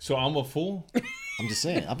 So I'm a fool. I'm just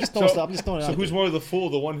saying. I'm just throwing it out. So who's more the fool,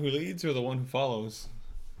 the one who leads or the one who follows?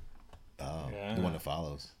 The one that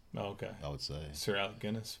follows. Oh, okay. I would say. Sir Alec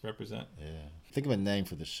Guinness, represent. Yeah. Think of a name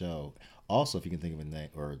for the show. Also, if you can think of a name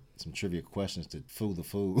or some trivia questions to fool the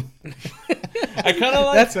fool. I kind of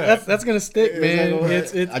like that. That's gonna stick, man.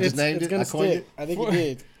 I just named it. I coined it. I think you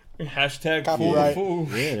did. Hashtag Copyright. fool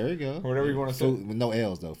the fool. Yeah, there you go. Or whatever you want to say. Fool, with no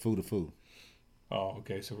L's though. Fool the fool. Oh,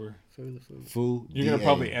 okay. So we're Fool. you're gonna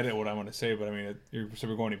probably edit what I'm gonna say, but I mean, so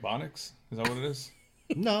we're going Ebonics. Is that what it is?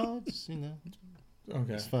 No, it's,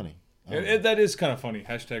 Okay. it's funny. That is kind of funny.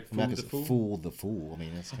 Hashtag fool the fool. Fool the fool. I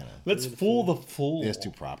mean, that's kind of. Let's fool the fool. It's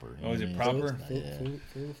too proper. Oh, is it proper? Yeah.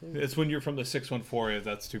 It's when you're from the 614.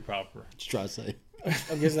 That's too proper. Just try to say.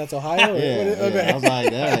 I guess that's Ohio. Yeah. I was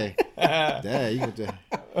like, hey, you got to.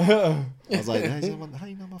 I was like, hey, how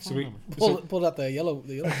you know my phone number? Pulled out the yellow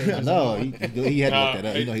pages. No, he had to look that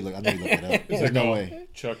up. I know he looked that up. There's no way.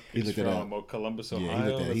 Chuck He looked it up. from Columbus,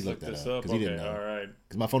 Ohio. Yeah, he Let's looked that this up because he didn't know. All right.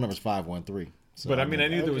 Because my phone number is 513. So But I mean, I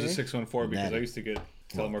knew there was a 614 because Matter. I used to get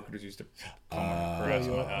telemarketers used to come harass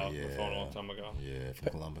my house the phone a long time ago. Yeah, from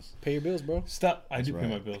Columbus. Pay your bills, bro. Stop! I do right. pay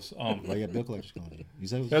my bills. Why you got bill collectors calling you? You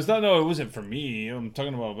said it was. That's not. No, it wasn't for me. I'm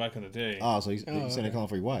talking about back in the day. Oh, so you said they're calling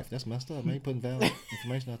for your wife. That's messed up, man. You putting valid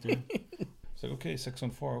information out there. It's like, okay,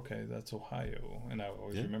 614. Okay, that's Ohio, and I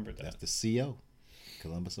always remembered that. That's the CO,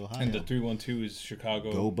 Columbus, Ohio. And the 312 is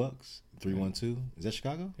Chicago. Go Bucks. 312. Is that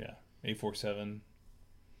Chicago? Yeah, 847.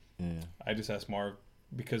 Yeah. I just asked Marv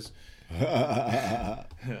because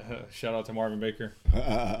shout out to Marvin Baker.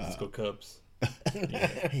 Let's go Cubs.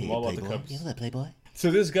 Yeah, I'm all about the Cubs. You know that Playboy?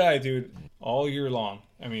 So this guy, dude, all year long.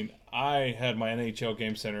 I mean, I had my NHL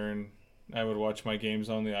Game Center, and I would watch my games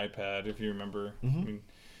on the iPad, if you remember. I mean,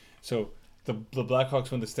 so the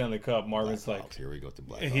Blackhawks win the Stanley Cup. Marvin's like, here we go with the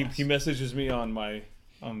Blackhawks. he messages me on my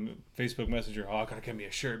Facebook Messenger. Oh, I gotta get me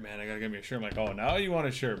a shirt, man. I gotta get me a shirt. I'm like, oh, now you want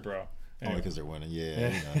a shirt, bro? Only because they're winning. Yeah,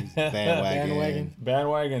 he's bandwagon.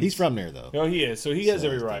 Bandwagon. He's from there though. No, he is. So he has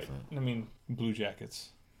every it's right. different. I mean, Blue Jackets.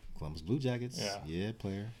 Columbus Blue Jackets. Yeah,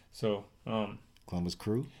 player. So, Columbus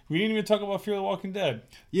Crew. we didn't even talk about Fear the Walking Dead.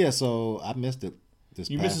 Yeah, so I missed it.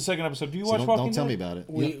 You missed the second episode. Do you so watch Walking Don't Dead? tell me about it.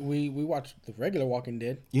 We watched the regular Walking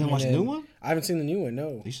Dead. You haven't watched the new one? I haven't seen the new one.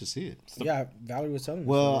 No. You should see it. Yeah, Valerie was telling me.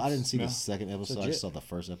 Well, so I didn't see Yeah. the second episode. I just saw the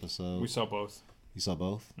first episode. We saw both. You saw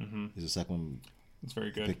both? Mm-hmm. Is the second one It's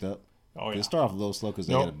very good. picked up? Oh, yeah. It started off a little slow because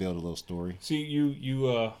they Nope. got to build a little story. See, you.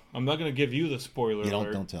 I'm not gonna give you the spoiler Yeah,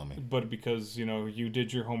 alert. don't tell me. But because you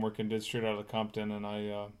did your homework and did Straight Outta Compton, and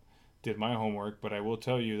I did my homework. But I will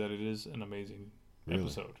tell you that it is an amazing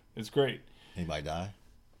episode. It's great. Anybody die?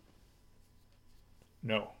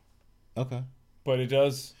 No, Okay. but it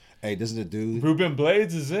does. Hey, doesn't the dude? Ruben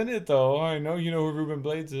Blades is in it, though. I know you know who Ruben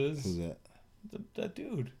Blades is. Who's that? That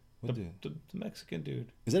dude. What the, dude? The Mexican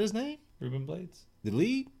dude. Is that his name? Ruben Blades. The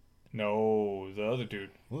lead? No, the other dude.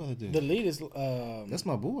 What other dude? the lead is. That's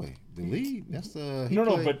my boy. The lead. That's the.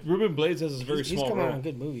 No, but Ruben Blades has a very he's small coming out role. in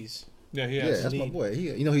good movies. Yeah, he Yeah, has. that's my boy.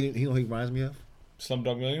 He reminds me of.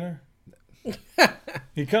 Slumdog Millionaire.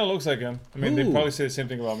 He kind of looks like him. I mean, they Who? probably say the same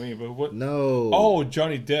thing about me, but what? No. Oh,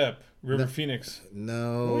 Johnny Depp, River Phoenix.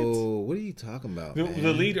 No. What are you talking about? The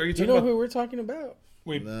man? lead? Are you Do you talking know about? who we're talking about?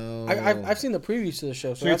 Wait, No. I've seen the previews to the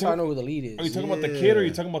show, so you're that's how I talking- know who the lead is. are you talking about the kid or are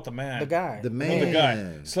you talking about the man? the guy? The Oh, man. the guy.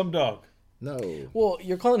 Slumdog. No. Well,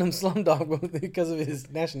 you're calling him Slumdog because of his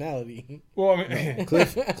nationality. Well, I mean,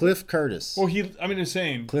 Cliff Curtis. well, I'm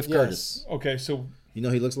saying. Cliff Yes. Curtis. Okay, so You know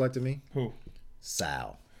who he looks like to me? who?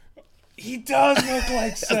 Sal. He does look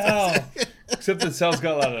like Sal, except that Sal's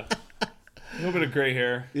got a little bit of gray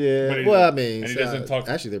hair. Yeah. but he- Well, I mean, and he doesn't talk.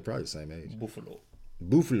 Actually, they're probably the same age. Buffalo.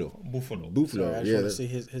 Buffalo. Sorry, I just Yeah. want to see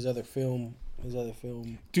his other film.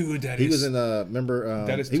 Dude, that He is. was in remember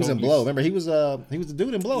That is he was in totally- Blow. Remember he was the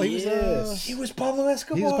dude in Blow. He was Yes. He was Pablo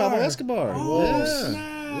Escobar. he was Pablo Escobar. Oh, yeah.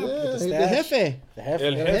 snap. with the the stash. Jefe. The Jefe.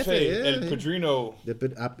 El Jefe, yeah. El Padrino. El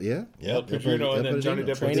Padrino, and then Johnny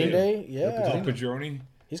Depp. Training Day. Yeah. El Padroni.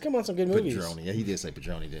 He's come on some good movies. Padroni. Yeah, he did say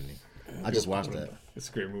Padroni, didn't he? I just watched that. It's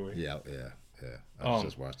a great movie. Yeah. I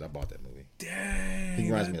just watched. I bought that movie. Dang. He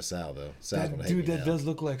reminds me of Sal though. Sal's gonna hate me That now. does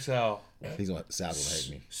look like Sal. Sal's gonna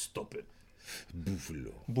hate me. Stop it.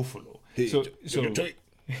 Buffalo. Hey, so where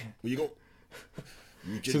you go?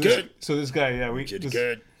 So this guy,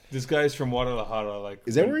 this guy's from Guadalajara. Like,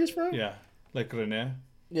 is that where he's from? Yeah, like Rene.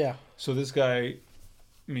 Yeah. So this guy,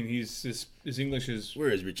 I mean, his English is. Where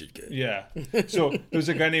is Richard Kurd? Yeah. So there's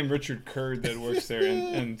a guy named Richard Kurd that works there,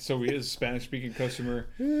 and so he is a Spanish-speaking customer,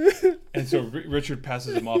 and so Richard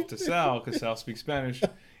passes him off to Sal because Sal speaks Spanish.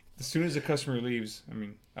 As soon as the customer leaves, I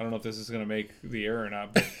mean, I don't know if this is gonna make the air or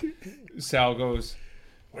not, but Sal goes,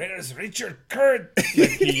 "Where's Richard Kurd?"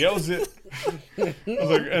 Like he yells it. I was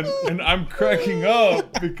like, and I'm cracking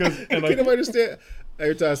up because I can't understand.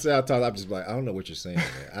 Every time Sal talks, I'm just like, I don't know what you're saying,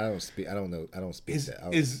 man. I don't speak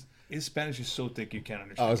that. His Spanish is so thick you can't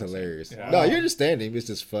understand. Oh, it's hilarious. Yeah. No, you understand him. It's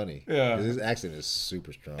just funny. Yeah. His accent is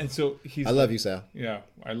super strong. And so I love you, Sal. Yeah,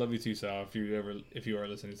 I love you too, Sal. If you are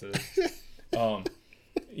listening to this,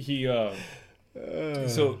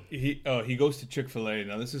 so he goes to Chick-fil-A.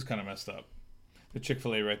 Now this is kind of messed up. The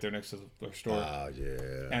Chick-fil-A right there next to the store. Oh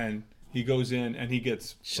yeah. And he goes in and he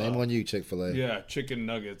gets shame on you, Chick-fil-A. Yeah, chicken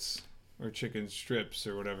nuggets or chicken strips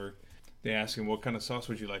or whatever. They ask him, what kind of sauce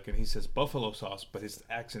would you like? And he says buffalo sauce, but his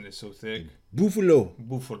accent is so thick. Buffalo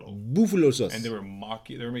sauce. And they were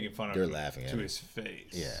making fun of him. They're laughing at his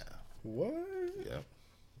face. Yeah. What? Yeah.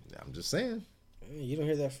 I'm just saying. You don't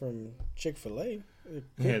hear that from Chick-fil-A.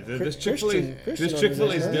 Yeah, this Chick-fil-A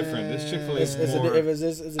is different. This Chick-fil-A is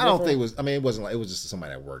more... I don't think it was... I mean, it wasn't like... It was just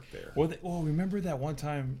somebody that worked there. Well, remember that one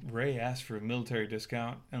time Ray asked for a military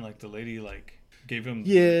discount and like the lady like gave him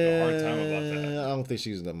a hard time about that? I don't think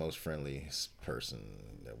she's the most friendliest person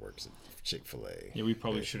that works at Chick-fil-A. Yeah, we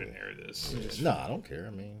probably shouldn't air this. Yeah. No, I don't care. I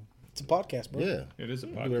mean... It's a podcast, bro. Yeah. It is a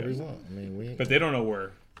podcast. Do whatever you want. I mean, but they don't know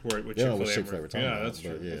what Chick-fil-A we're talking about. Yeah, that's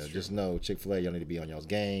true. Yeah, just know Chick-fil-A, y'all need to be on y'all's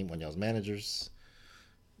game, on y'all's managers.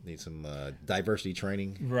 Need some diversity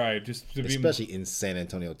training. Right, just to especially in San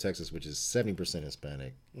Antonio, Texas, which is 70%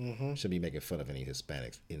 Hispanic. Mm-hmm. Shouldn't be making fun of any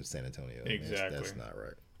Hispanics in San Antonio. Exactly. That's not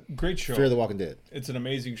right. Great show. Fear the Walking Dead. It's an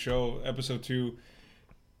amazing show. Episode 2.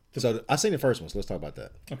 So I seen the first one, so let's talk about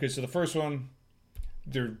that. Okay, so the first one,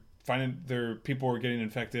 they're finding their people are getting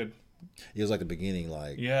infected. It was like the beginning,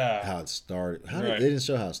 like how it started. They didn't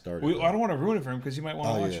show how it started. I don't want to ruin it for him because you might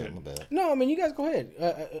want to watch it. My bad. No, I mean you guys go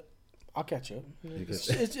ahead. I'll catch up. You're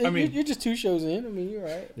just 2 shows in. I mean, you're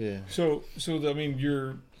right. Yeah. So I mean,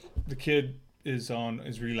 the kid is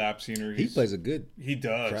relapsing, or he plays a good. He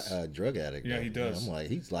does drug addict. Yeah, he does. I'm like,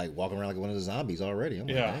 he's like walking around like one of the zombies already. I'm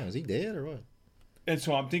like, damn, is he dead or what? And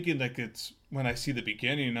so I'm thinking like it's when I see the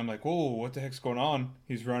beginning, I'm like, whoa, what the heck's going on?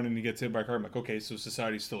 He's running, he gets hit by a car. I'm like, okay, so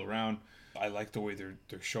society's still around. I like the way they're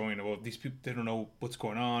showing. Well, these people, they don't know what's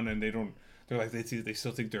going on, and they're like they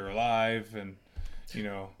still think they're alive, and you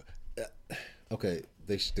know. Okay,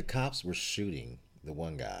 the cops were shooting the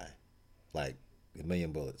one guy, like a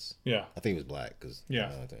million bullets. Yeah, I think he was black because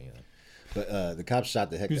But the cops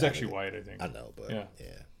shot the heck. He was out actually of white, I think. I know, but yeah.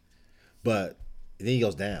 But then he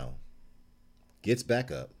goes down, gets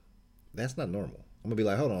back up. That's not normal. I'm gonna be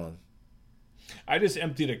like, hold on. I just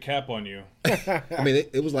emptied a cap on you. I mean,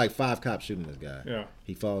 it was like 5 cops shooting this guy. Yeah.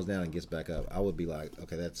 He falls down and gets back up. I would be like,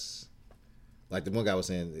 okay, that's like the one guy was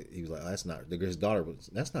saying. He was like, that's not. His daughter was.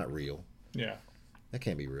 That's not real. Yeah. That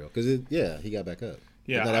can't be real because he got back up.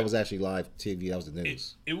 Yeah. That was actually live TV. That was the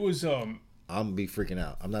news. It was. I'm gonna be freaking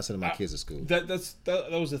out. I'm not sending my kids to school. That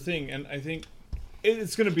was the thing, and I think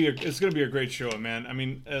it's gonna be a great show, man. I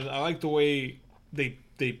mean, I like the way they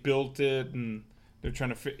built it, and they're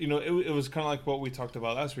trying to fit. You know, it was kind of like what we talked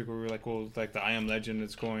about last week, where we were like, well, like the I Am Legend,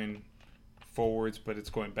 it's going forwards, but it's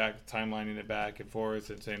going back, timelining it back and forth,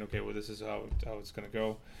 and saying, okay, well, this is how it's gonna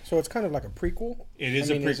go. So it's kind of like a prequel. It is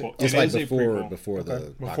a prequel. It's like before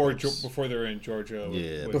they're in Georgia.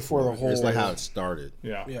 Yeah, before the whole. It's like how it started.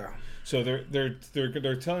 Yeah, yeah. So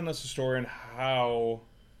they're telling us a story and how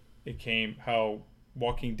it came, how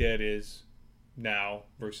Walking Dead is now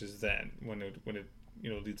versus then when it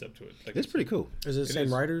leads up to it. Like it's pretty cool. Is it the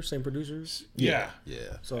same writers, same producers? Yeah.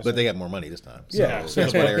 So, but they got more money this time. So yeah, so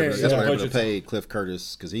that's why they're able to pay Cliff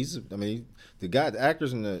Curtis because the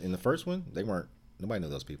actors in the first one, nobody knew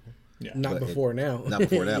those people. Yeah. Not before now. Not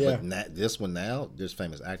before that, but this one now, there's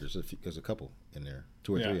famous actors. There's a couple in there,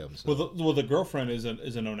 2 or 3 of them. So. Well, the girlfriend is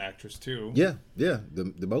a known actress too. Yeah.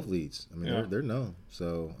 The both leads. I mean, they're known.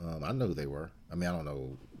 So I know who they were. I mean, I don't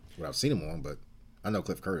know what I've seen them on, but I know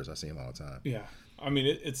Cliff Curtis. I see him all the time. Yeah. I mean,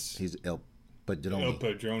 it's He's El Padrone.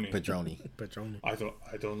 Padrone. I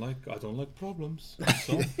don't like problems.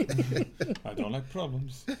 So, I don't like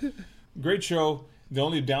problems. Great show. The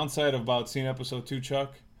only downside about seeing episode 2,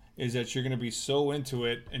 Chuck, is that you're going to be so into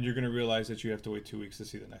it, and you're going to realize that you have to wait 2 weeks to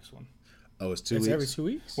see the next one. Oh, it's 2 weeks? It's every 2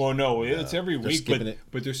 weeks? Well, no, it's every week,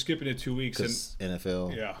 but they're skipping it 2 weeks. And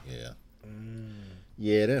NFL? Yeah.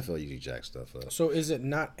 Yeah, the NFL usually jack stuff up. So is it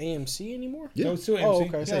not AMC anymore? Yeah. No, it's still AMC. Oh,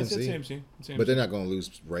 okay. Yeah, it's AMC. But they're not going to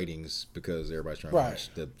lose ratings because everybody's trying to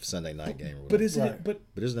watch the Sunday night game. Or but isn't it? But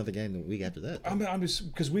there's another game the week after that. I'm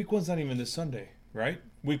just because week 1's not even this Sunday, right?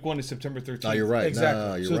 Week 1 is September 13th. Oh, you're right. Exactly.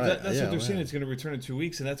 No, you're so right. That's what they're saying. It's going to return in 2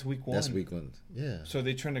 weeks, and that's week 1. That's week 1. Yeah. So are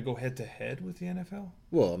they trying to go head to head with the NFL?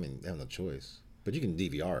 Well, I mean, they have no choice. But you can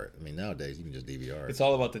DVR it. I mean, nowadays you can just DVR it. It's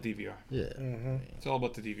all about the DVR. Yeah. Mm-hmm. It's all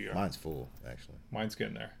about the DVR. Mine's full, actually. Mine's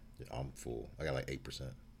getting there. Yeah, I'm full. I got like 8%.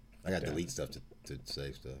 I got to delete stuff to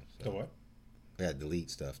save stuff. So. The what? I got to delete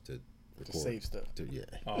stuff to record. To save stuff. Yeah.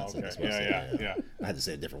 Oh, okay. Yeah. I had to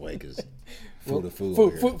say it a different way because fool the fool. Fool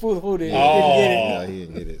didn't get it. No, he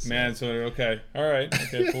didn't get it. So. Man, so okay. All right.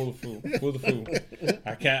 Okay, fool the fool. Fool the fool.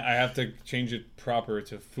 I have to change it proper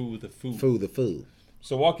to fool the fool. Fool the fool.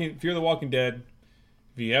 So Fear the Walking Dead,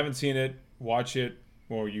 if you haven't seen it, watch it,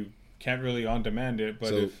 or you can't really on demand it. But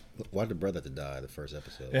so why did the brother have to die the first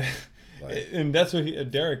episode? And that's what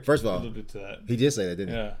Derek. First of all, alluded to that. He did say that,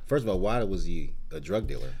 didn't he? First of all, why was he a drug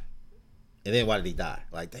dealer? And then why did he die?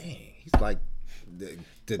 Like, dang, he's like the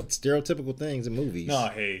stereotypical things in movies. No,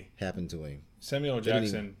 hey, happened to him. Samuel L.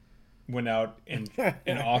 Jackson went out in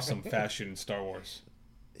awesome fashion in Star Wars.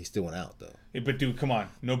 He still went out though. But dude, come on,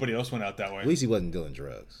 nobody else went out that way. At least he wasn't dealing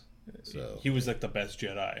drugs. So he was like the best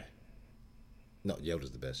Jedi. No, Yoda's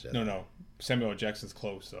the best Jedi. No, Samuel L. Jackson's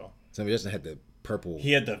close though. Samuel Jackson had the purple.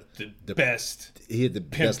 He had the best. He had the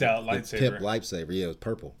pimped best, out lightsaber. Pimp lightsaber. Yeah, it was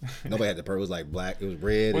purple. Nobody had the purple. It was like black. It was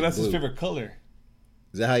red. Well, that's blue. his favorite color.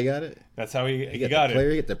 Is that how he got it? That's how he got it.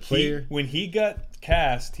 He got the player. When he got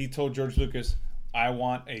cast, he told George Lucas, "I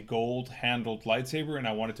want a gold-handled lightsaber, and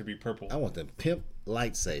I want it to be purple. I want the pimp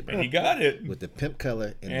lightsaber." And he got it with the pimp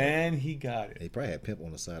color. And he got it. He probably had pimp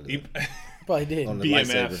on the side of it. Probably did. On the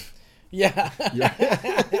lightsaber. Yeah.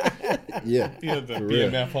 Yeah. He had the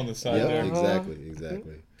BMF on the side there.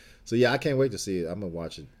 Exactly. So yeah, I can't wait to see it. I'm gonna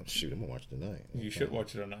watch it. Shoot, I'm gonna watch it tonight. You should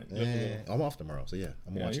watch it tonight. I'm off tomorrow, so yeah,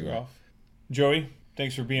 I'm gonna watch it. You're off. Joey,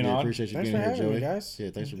 thanks for being on. Appreciate you being here, Joey. Me, guys. Yeah,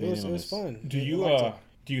 thanks for being on. It was fun.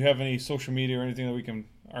 Do you have any social media or anything that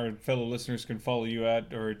our fellow listeners can follow you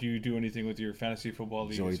at, or do you do anything with your fantasy football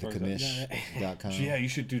league? JoeyTheCommish.com. Yeah, you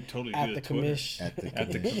should totally do the commish. At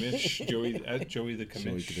the commish. Joey the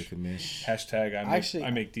Commish. JoeyTheCommish. Hashtag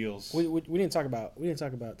I make deals. We didn't talk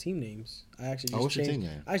about team names. I actually just what's changed. Your team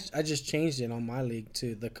name? I just changed it on my league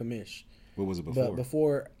to the Commish. What was it before? But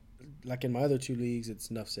before, like in my other 2 leagues, it's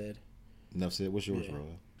Nuff Said. Nuff Said. What's yours, Roy?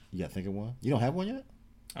 You got to think of one? You don't have one yet?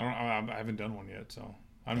 I haven't done one yet, so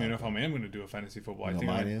I don't even know if I am going to do a fantasy football. I think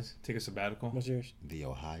mine is? Take a sabbatical. What's yours? The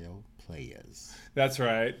Ohio Players. That's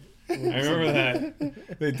right. I remember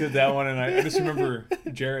that. They did that one, and I just remember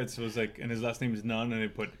Jarrett's was like, and his last name is None, and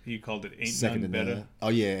he called it Ain't Second None Better. Oh,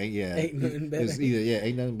 yeah. Ain't Nothing Better. It's either,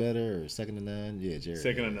 Ain't Nothing Better or Second to None. Yeah, Jarrett.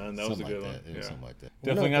 Second to None. That was a good one. Yeah. Something like that.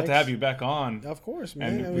 Definitely got to have you back on. Of course,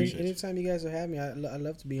 man. Anytime you guys will have me, I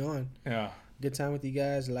love to be on. Yeah. Good time with you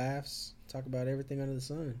guys, laughs, talk about everything under the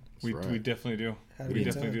sun. We definitely do. We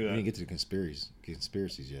definitely do that. We didn't get to the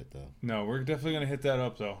conspiracies yet, though. No, we're definitely gonna hit that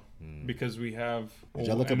up though, because we have. Did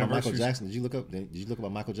y'all look up Michael Jackson? Did you look up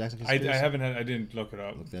about Michael Jackson? I didn't look it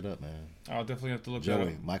up. Look that up, man. I'll definitely have to look Joey,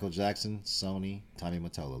 that up. Michael Jackson, Sony, Tommy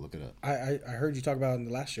Mottola. Look it up. I heard you talk about it in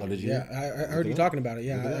the last show. Oh, did you? Yeah, I heard you talking about it.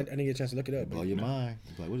 Yeah, I didn't get a chance to look it up. Blow your mind.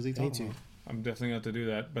 Like, what is he talking about? I'm definitely going to have to do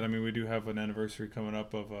that. But, I mean, we do have an anniversary coming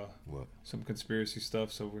up of some conspiracy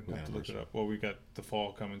stuff, so we're going to have to look it up. Well, we got the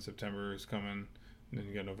fall coming. September is coming. And then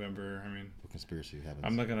you got November. I mean, what conspiracy happens?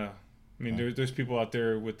 I'm not going to... I mean, there's people out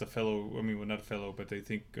there with the fellow... I mean, well, not a fellow, but they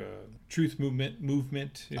think truth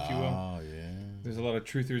movement, if you will. Oh, yeah. There's a lot of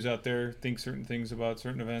truthers out there think certain things about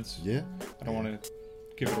certain events. Yeah. I don't want to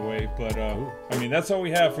give it away. But, I mean, that's all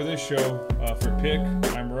we have for this show. For Pick,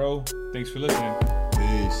 I'm Ro. Thanks for listening.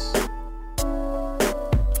 Peace.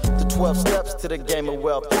 12 steps to the game of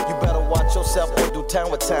wealth. You better watch yourself or do time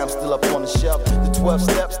with time still up on the shelf. The 12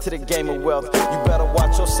 steps to the game of wealth. You better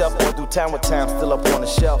watch yourself or do time with time still up on the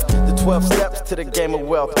shelf. The 12 steps to the game of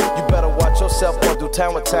wealth. You better watch yourself or do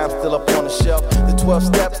time with time still up on the shelf. The 12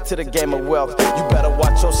 steps to the game of wealth. You better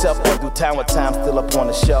watch yourself or do time with time still up on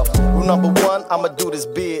the shelf. Rule number 1, I'ma do this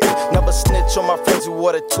big. Never snitch on my friends who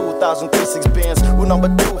wore the 2036 Benz. Rule number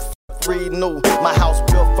 2, 3 new. My house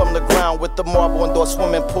built from the ground with the marble indoor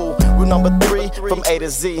swimming pool. Rule number 3 from A to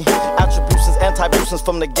Z. Attributions, anti-butions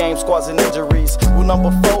from the game, scars and injuries. Rule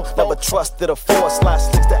number 4, never trusted a force. Slash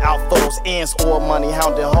slicks to out for those ends or money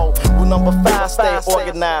hounding hoe. Rule number 5, stay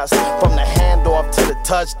organized. From the handoff to the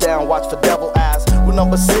touchdown, watch for devil eyes. Rule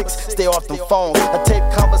number 6, stay off them phones. A tape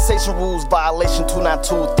conversation rules, violation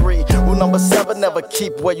 2923. Rule number 7, never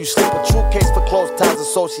keep where you sleep. A true case for close ties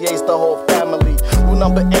associates the whole family. Rule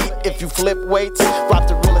number 8, if you flip weights, flop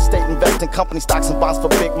to real estate, invest in company stocks and bonds for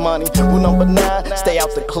big money. Rule number 9, stay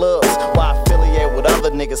out the clubs. Why affiliate with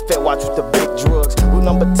other niggas? Fair watch with the big drugs. Rule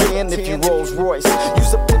number 10, if you Rolls Royce,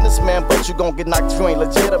 use a businessman, but you gon' get knocked if you ain't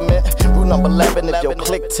legitimate. Rule number 11, if your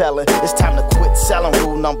click telling, it's time to quit selling.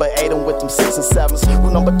 Rule number 8, I'm with them 6 and 7s.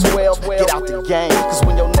 Rule number 12, get out the game. Cause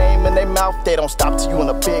when your name in their mouth, they don't stop till you in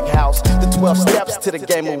a big house. The 12 steps to the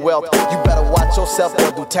game of wealth. You better watch yourself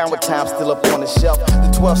or do time with time still up on the shelf.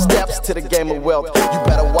 The 12 steps to the game of wealth. You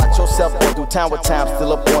better watch yourself or do time with time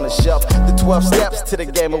still up on the shelf. The 12 steps to the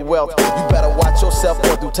game of wealth. You better watch yourself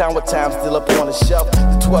or do time with time still up on the shelf.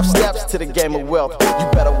 The 12 steps to the game of wealth.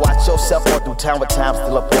 You better watch yourself or do time with time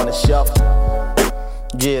still up on the shelf.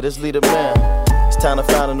 Yeah, this leader man, it's time to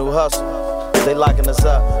find a new hustle. They locking us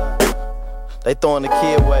up, they throwing the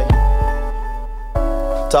key away.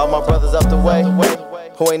 To all my brothers up the way,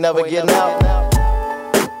 who ain't never getting out.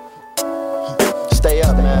 Stay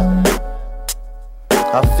up, man.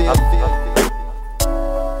 I feel